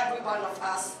and every one of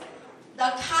us.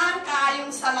 Daghan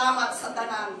kaayong salamat sa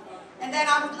tanan. And then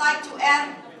I would like to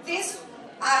end this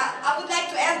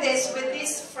with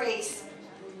this phrase.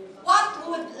 What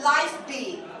would life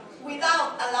be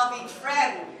without a loving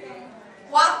friend?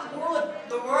 What would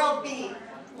the world be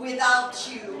without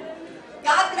you?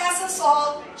 God bless us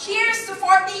all. Cheers to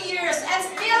 40 years and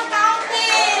still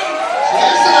counting!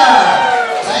 Cheers to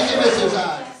that! Thank you, Mr.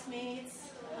 Zahn. Classmates,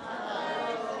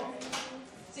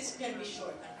 This is going to be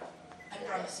short, I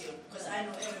promise you, because I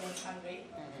know everyone's hungry.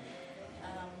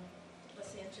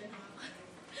 Pasensya na ako.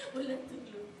 Walang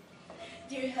tulog.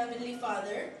 Dear Heavenly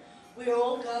Father, we are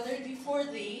all gathered before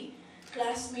thee,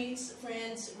 classmates,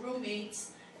 friends,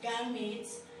 roommates,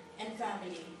 gangmates, and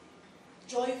family,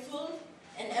 joyful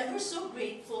and ever so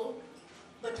grateful,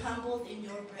 but humbled in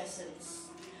your presence.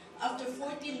 After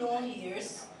 40 long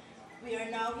years, we are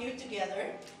now here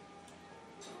together,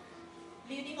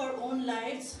 leading our own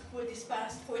lives for these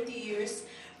past 40 years,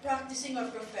 practicing our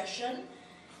profession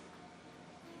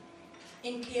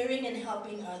in caring and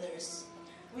helping others.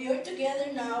 We are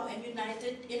together now and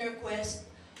united in our quest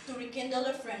to rekindle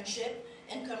our friendship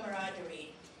and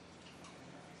camaraderie.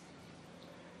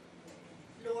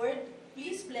 Lord,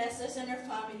 please bless us and our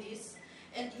families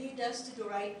and lead us to the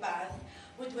right path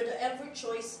with whatever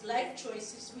life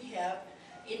choices we have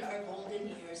in our golden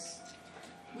years.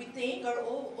 We thank our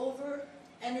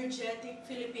over-energetic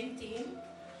Philippine team,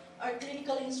 our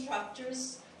clinical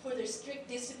instructors for their strict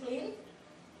discipline.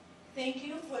 Thank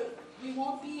you for, we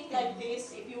won't be like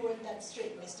this if you weren't that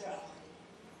strict, Mr.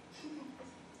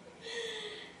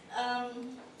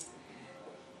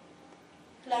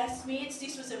 Classmates,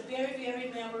 this was a very,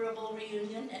 very memorable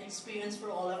reunion and experience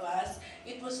for all of us.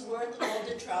 It was worth all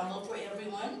the travel for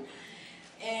everyone.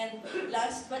 And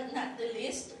last but not the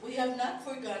least, we have not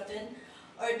forgotten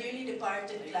our dearly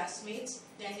departed classmates,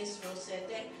 Dennis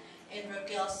Rosete and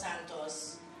Raquel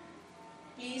Santos.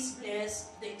 Please bless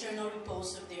the eternal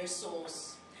repose of their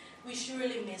souls. We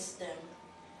surely miss them.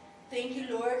 Thank you,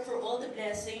 Lord, for all the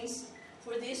blessings,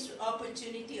 for this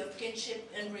opportunity of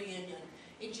kinship and reunion.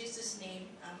 In Jesus' name,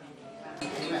 amen.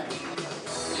 Amen.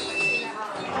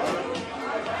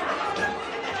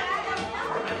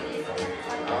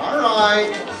 All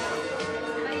right.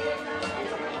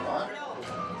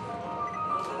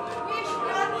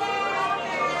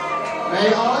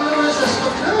 May all your wishes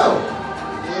come true.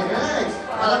 Yes.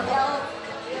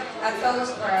 A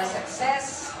toast for our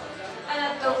success and a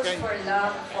toast for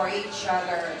love for each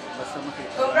other.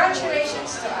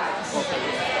 Congratulations to us.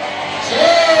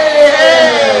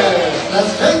 Cheers!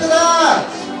 Let's drink to that.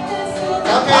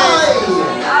 Okay.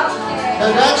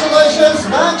 Congratulations,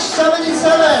 match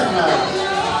 77.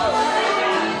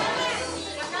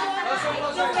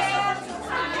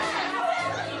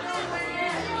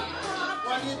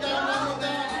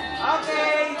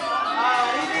 Okay.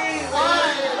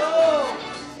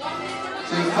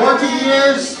 40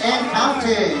 years and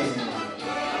counting.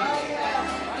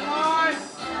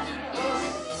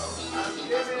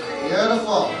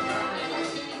 Beautiful.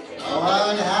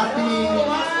 One happy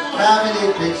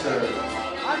family picture.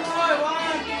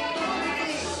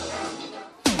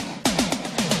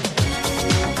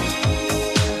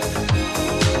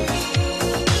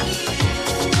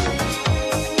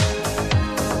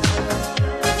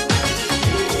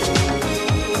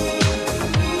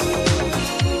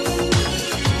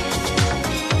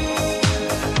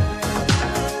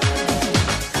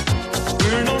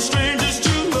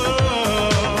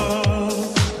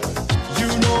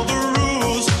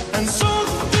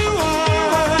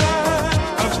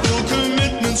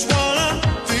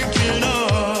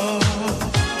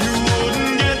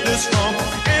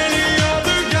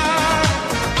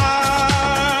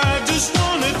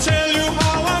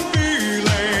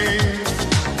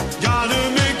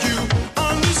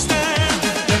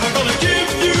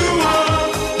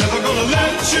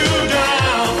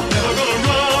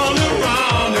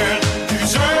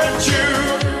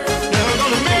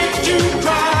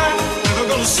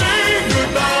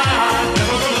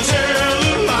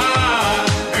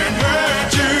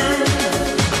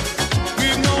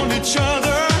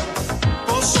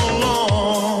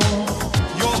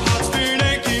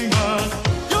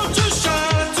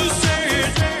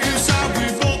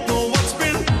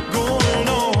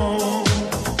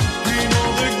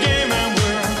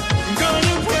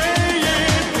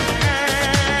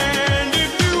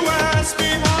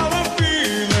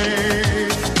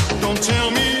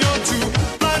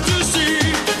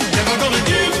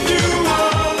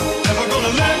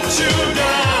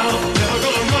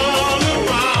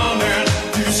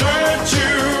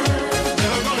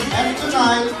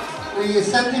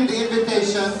 Sent him the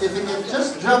invitation if he can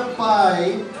just drop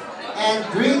by and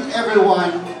greet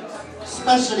everyone,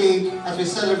 especially as we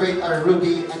celebrate our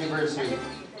Ruby anniversary.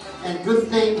 And good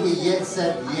thing he yet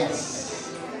said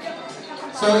yes.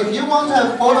 So if you want to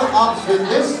have photo ops with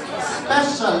this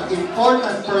special,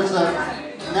 important person,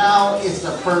 now is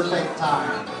the perfect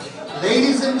time.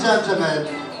 Ladies and gentlemen,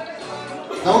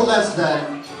 no less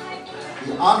than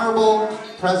the Honorable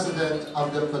President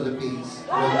of the Philippines,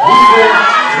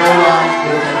 Rodrigo Roa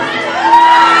Duterte.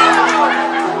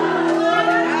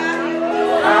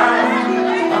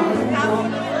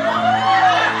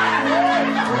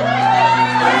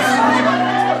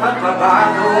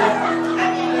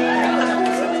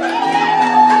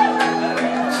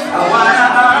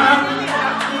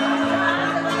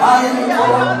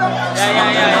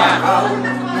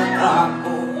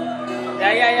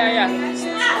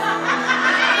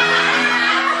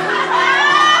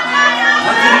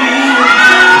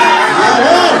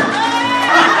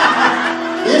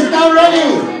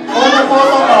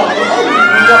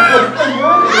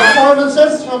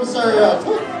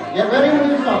 Get ready with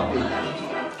your song, please.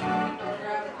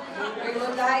 We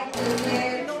would like to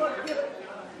give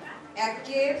a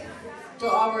gift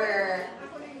to our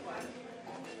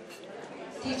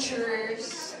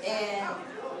teachers and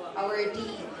our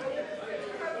dean.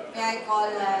 May I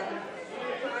call on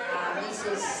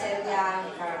Mrs. Celia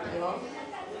Carpio?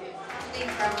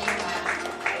 Think from you,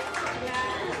 ma'am.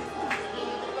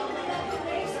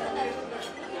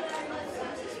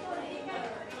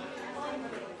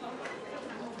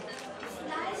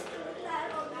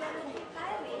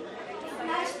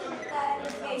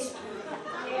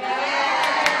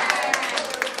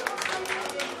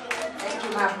 Thank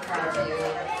you, Ma'am Carpio.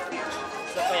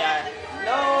 Isa pa yan.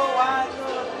 No, 1, 2,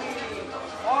 3.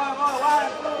 More,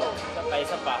 1, 2.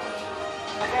 Isa pa.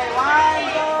 Okay, 1,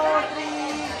 2,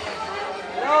 3.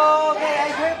 Hello, okay,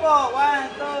 I hear po.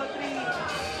 1, 2, 3.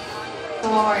 To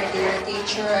our dear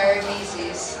teacher,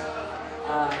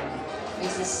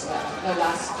 Mrs.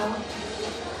 Nolasco.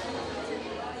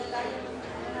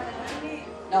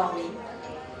 Naomi.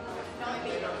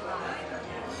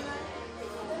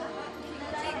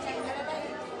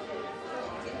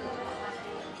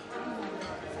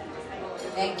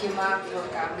 Thank you, Ma'am, for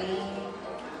coming.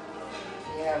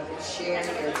 You have shared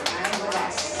your time with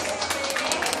us.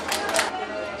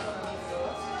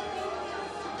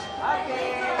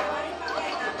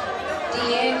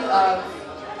 Dean of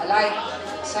Allied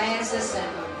Sciences and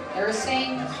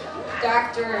Nursing,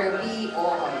 Dr. Lee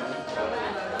Ohoy.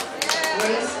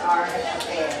 Grace R.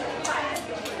 Affair.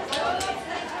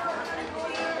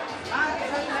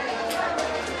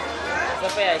 Isa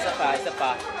pa yan, isa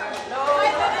pa. No!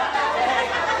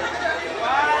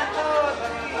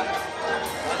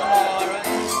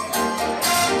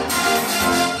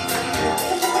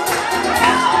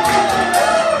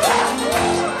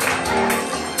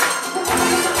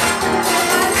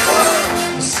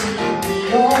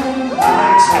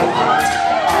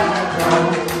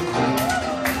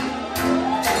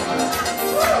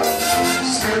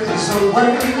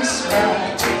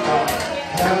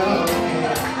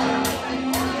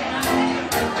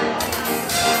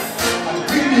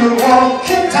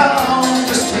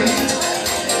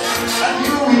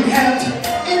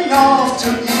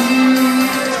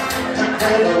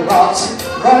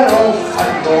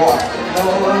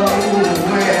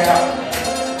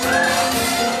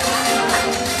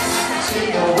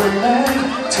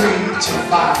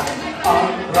 325 on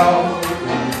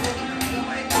Broadway.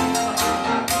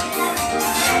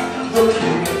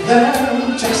 Looking at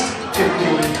them just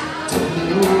beginning to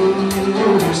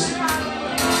lose.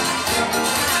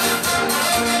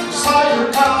 So you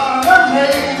gotta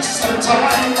make some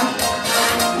time.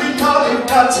 We know that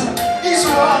what is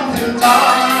one thing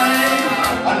time,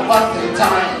 and one thing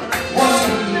time won't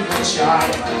even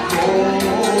shine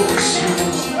your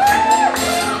shoes.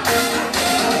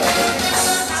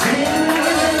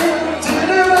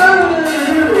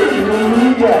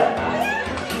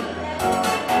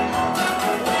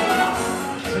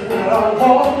 I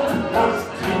walk not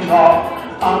too long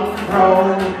on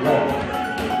Broadway.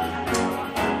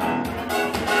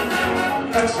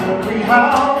 That's what we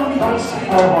have once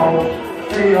for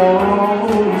the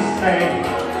old thing.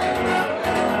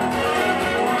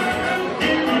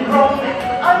 If we broke,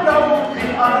 I know we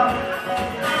are.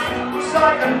 So I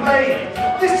can play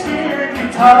this here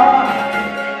guitar,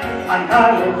 and I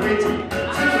will quit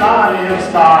till I am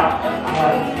start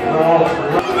on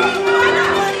Broadway.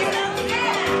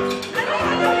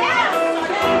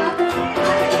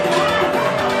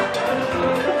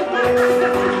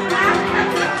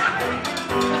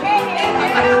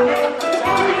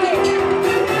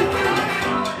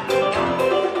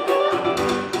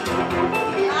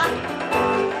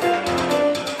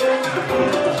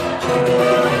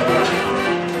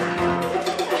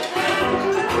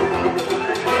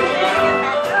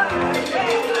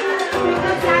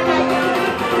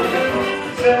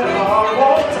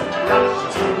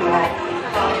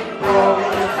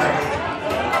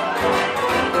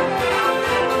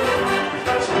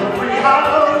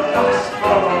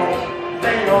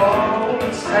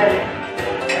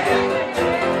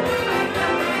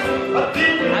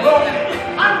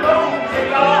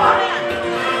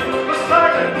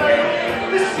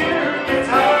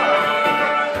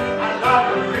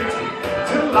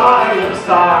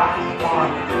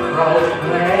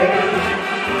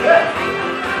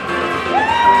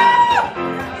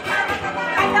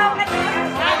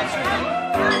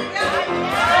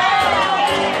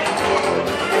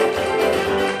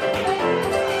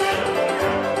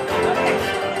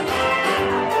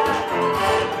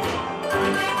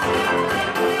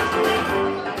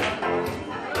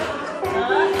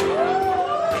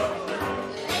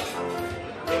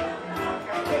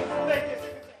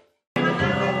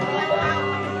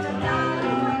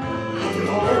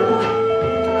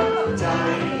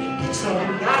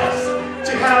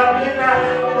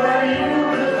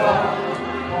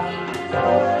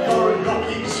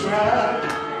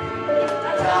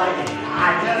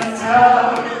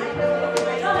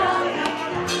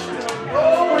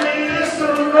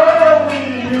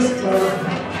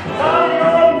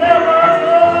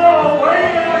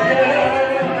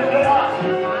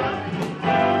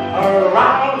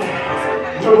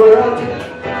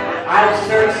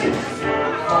 searched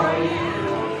for you.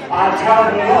 I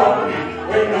traveled alone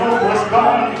when hope was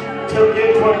gone, took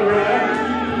it for granted.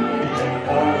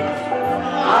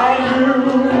 I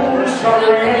knew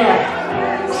somewhere,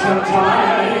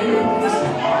 sometimes,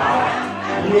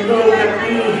 you look at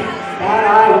me and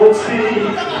I would see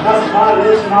a smile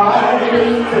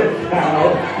now.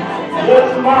 It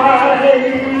might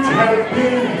have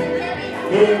been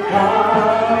in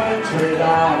country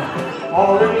down,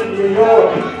 or in New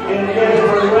York, in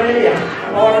Everly,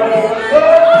 or in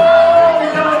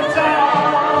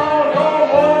downtown, no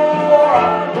more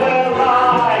will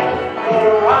I go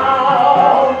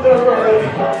around the earth,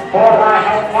 for I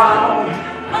have found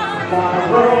my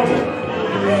world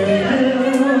in you.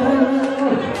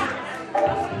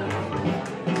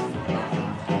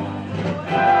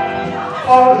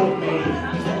 All of me,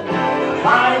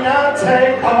 why not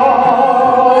take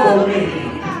all of me?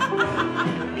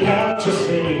 Can't you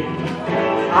see,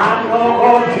 I'm no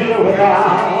more here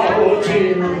without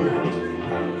you.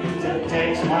 It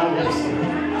takes my lips,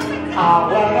 I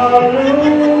wanna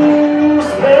lose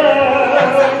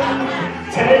them.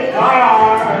 Take my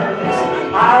arms,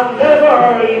 I'll never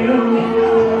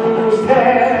lose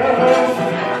them.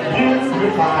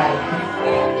 Beautify,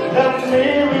 let me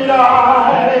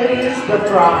realize the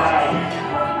cry.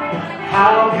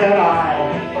 How can I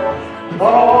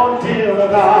deal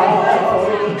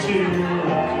without you?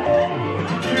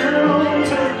 You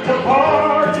took the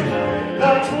part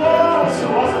that once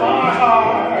was my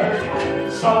heart,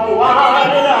 so why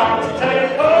not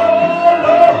take all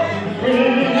of me?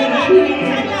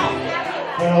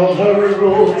 Tell the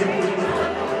road,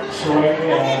 swing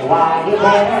while the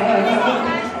band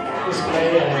is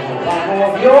playing one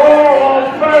of your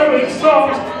favorite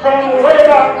songs from way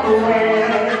back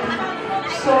when.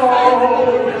 So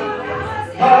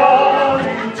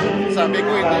sabi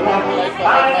ko hindi mo like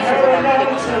I heard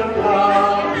them to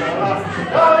love.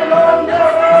 You'll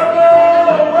never go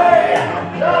away.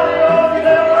 You'll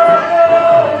never go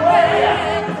away.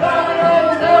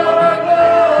 You'll never go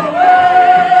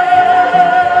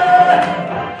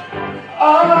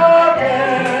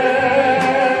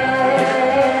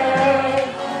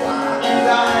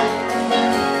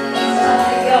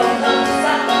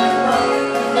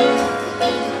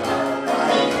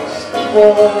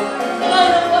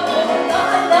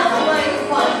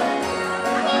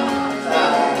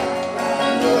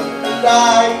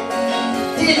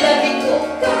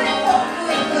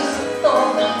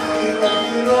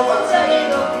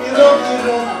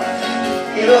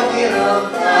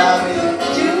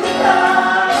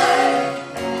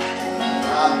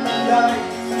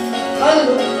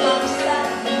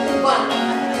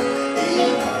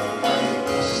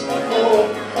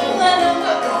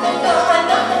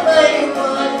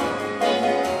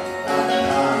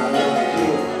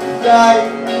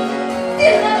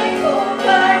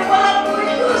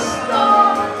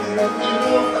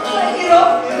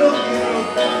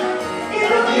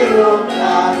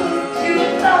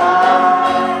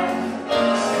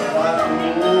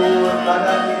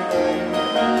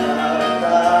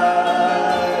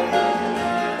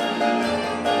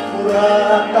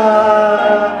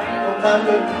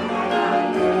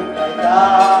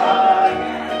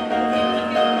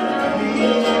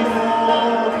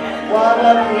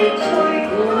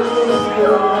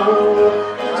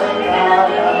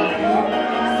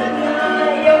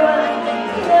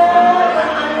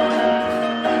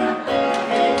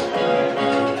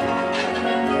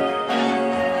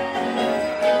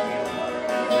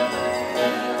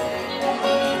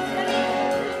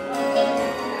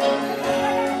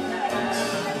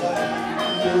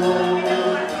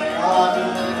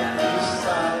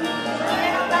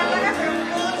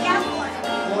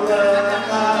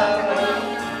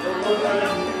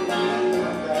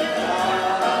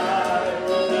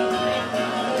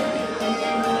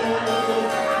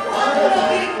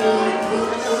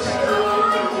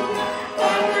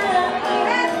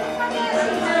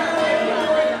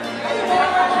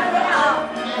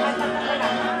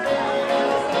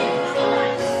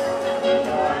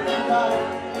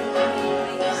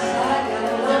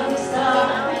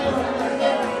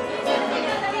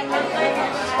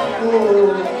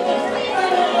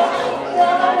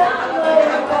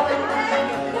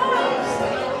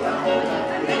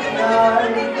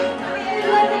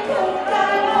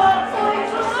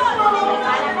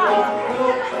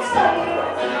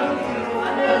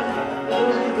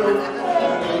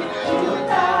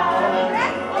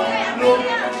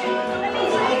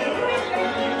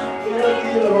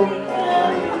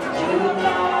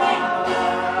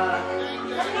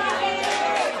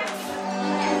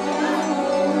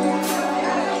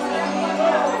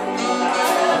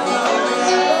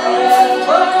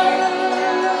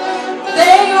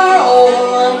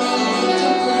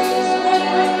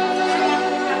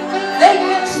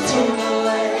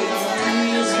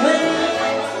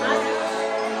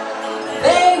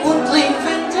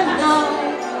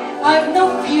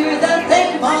fear that they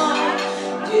might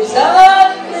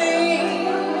desert me.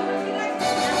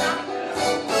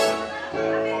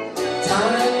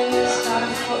 Time is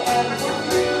time forever.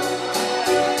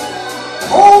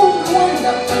 Hold one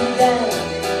up and then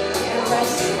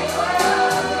caress it.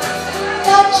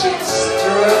 Touch it,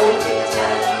 stroke it,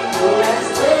 and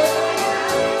caress it.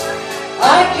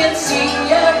 I can see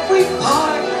every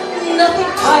part.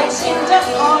 Nothing hides in the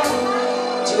heart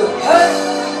to hurt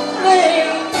me.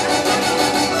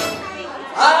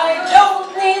 I don't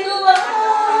need love.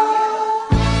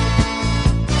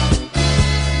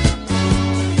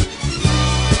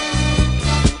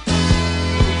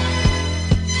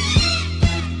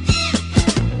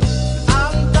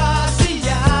 Ang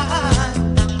kasiyahan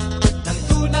ng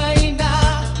tunay na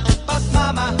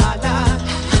pagmamahalan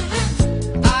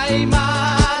ay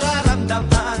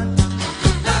mararamdaman,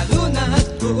 lalo na't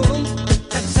kung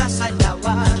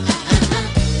nagsasayawan.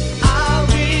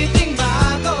 Awiting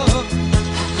bago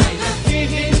ay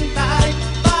naghihintay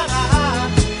para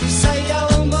isayaw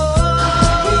mo.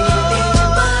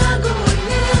 Awiting bago ay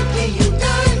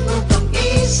naghihintay upang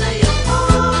isayaw mo.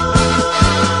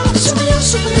 Sumayaw,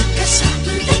 sumunod ka sa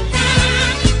aking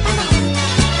ligtaan. Panahon,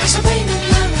 kasabay ng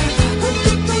mga bagong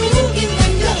tutugin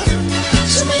ngayon.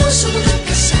 Sumayaw, sumunod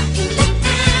ka sa aking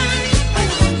ligtaan.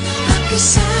 Panahon,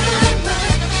 makisama,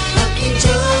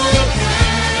 mag-enjoy ka.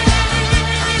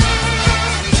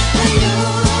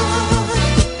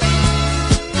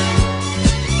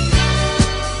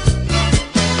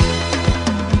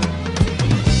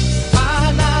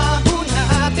 Panahon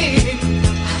natin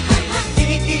ay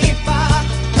nag-iiba,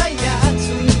 kaya't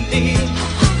sundin.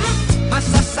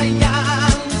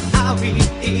 Masasayang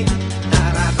awitin,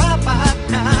 nararapat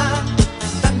na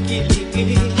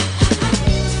tangkilikin.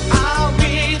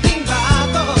 Awiting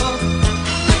bago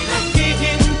ay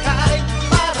naghihintay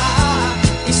para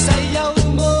isayaw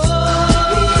mo.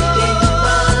 Awiting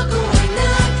bago ay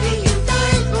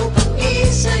naghihintay upang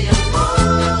isayaw mo.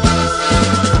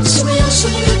 Sumayaw,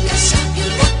 sumunod ka sa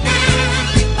aking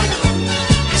ligtaan. Panahon,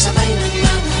 kasabay ng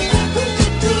mga bagong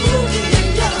tutugin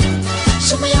ngayon.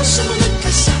 Sumayaw, sumunod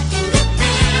ka sa aking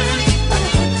ligtaan.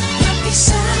 Panahon,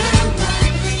 makisama,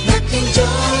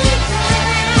 mag-enjoy ka.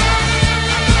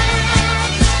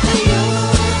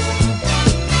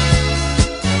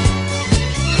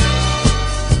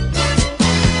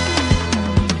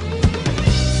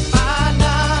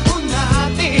 Panahon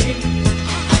natin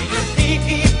ay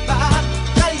nag-iiba,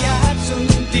 kaya't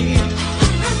sundin.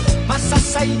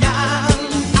 Masasayang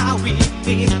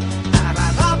awitin,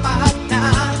 nararapat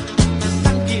na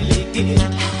tangkilikin.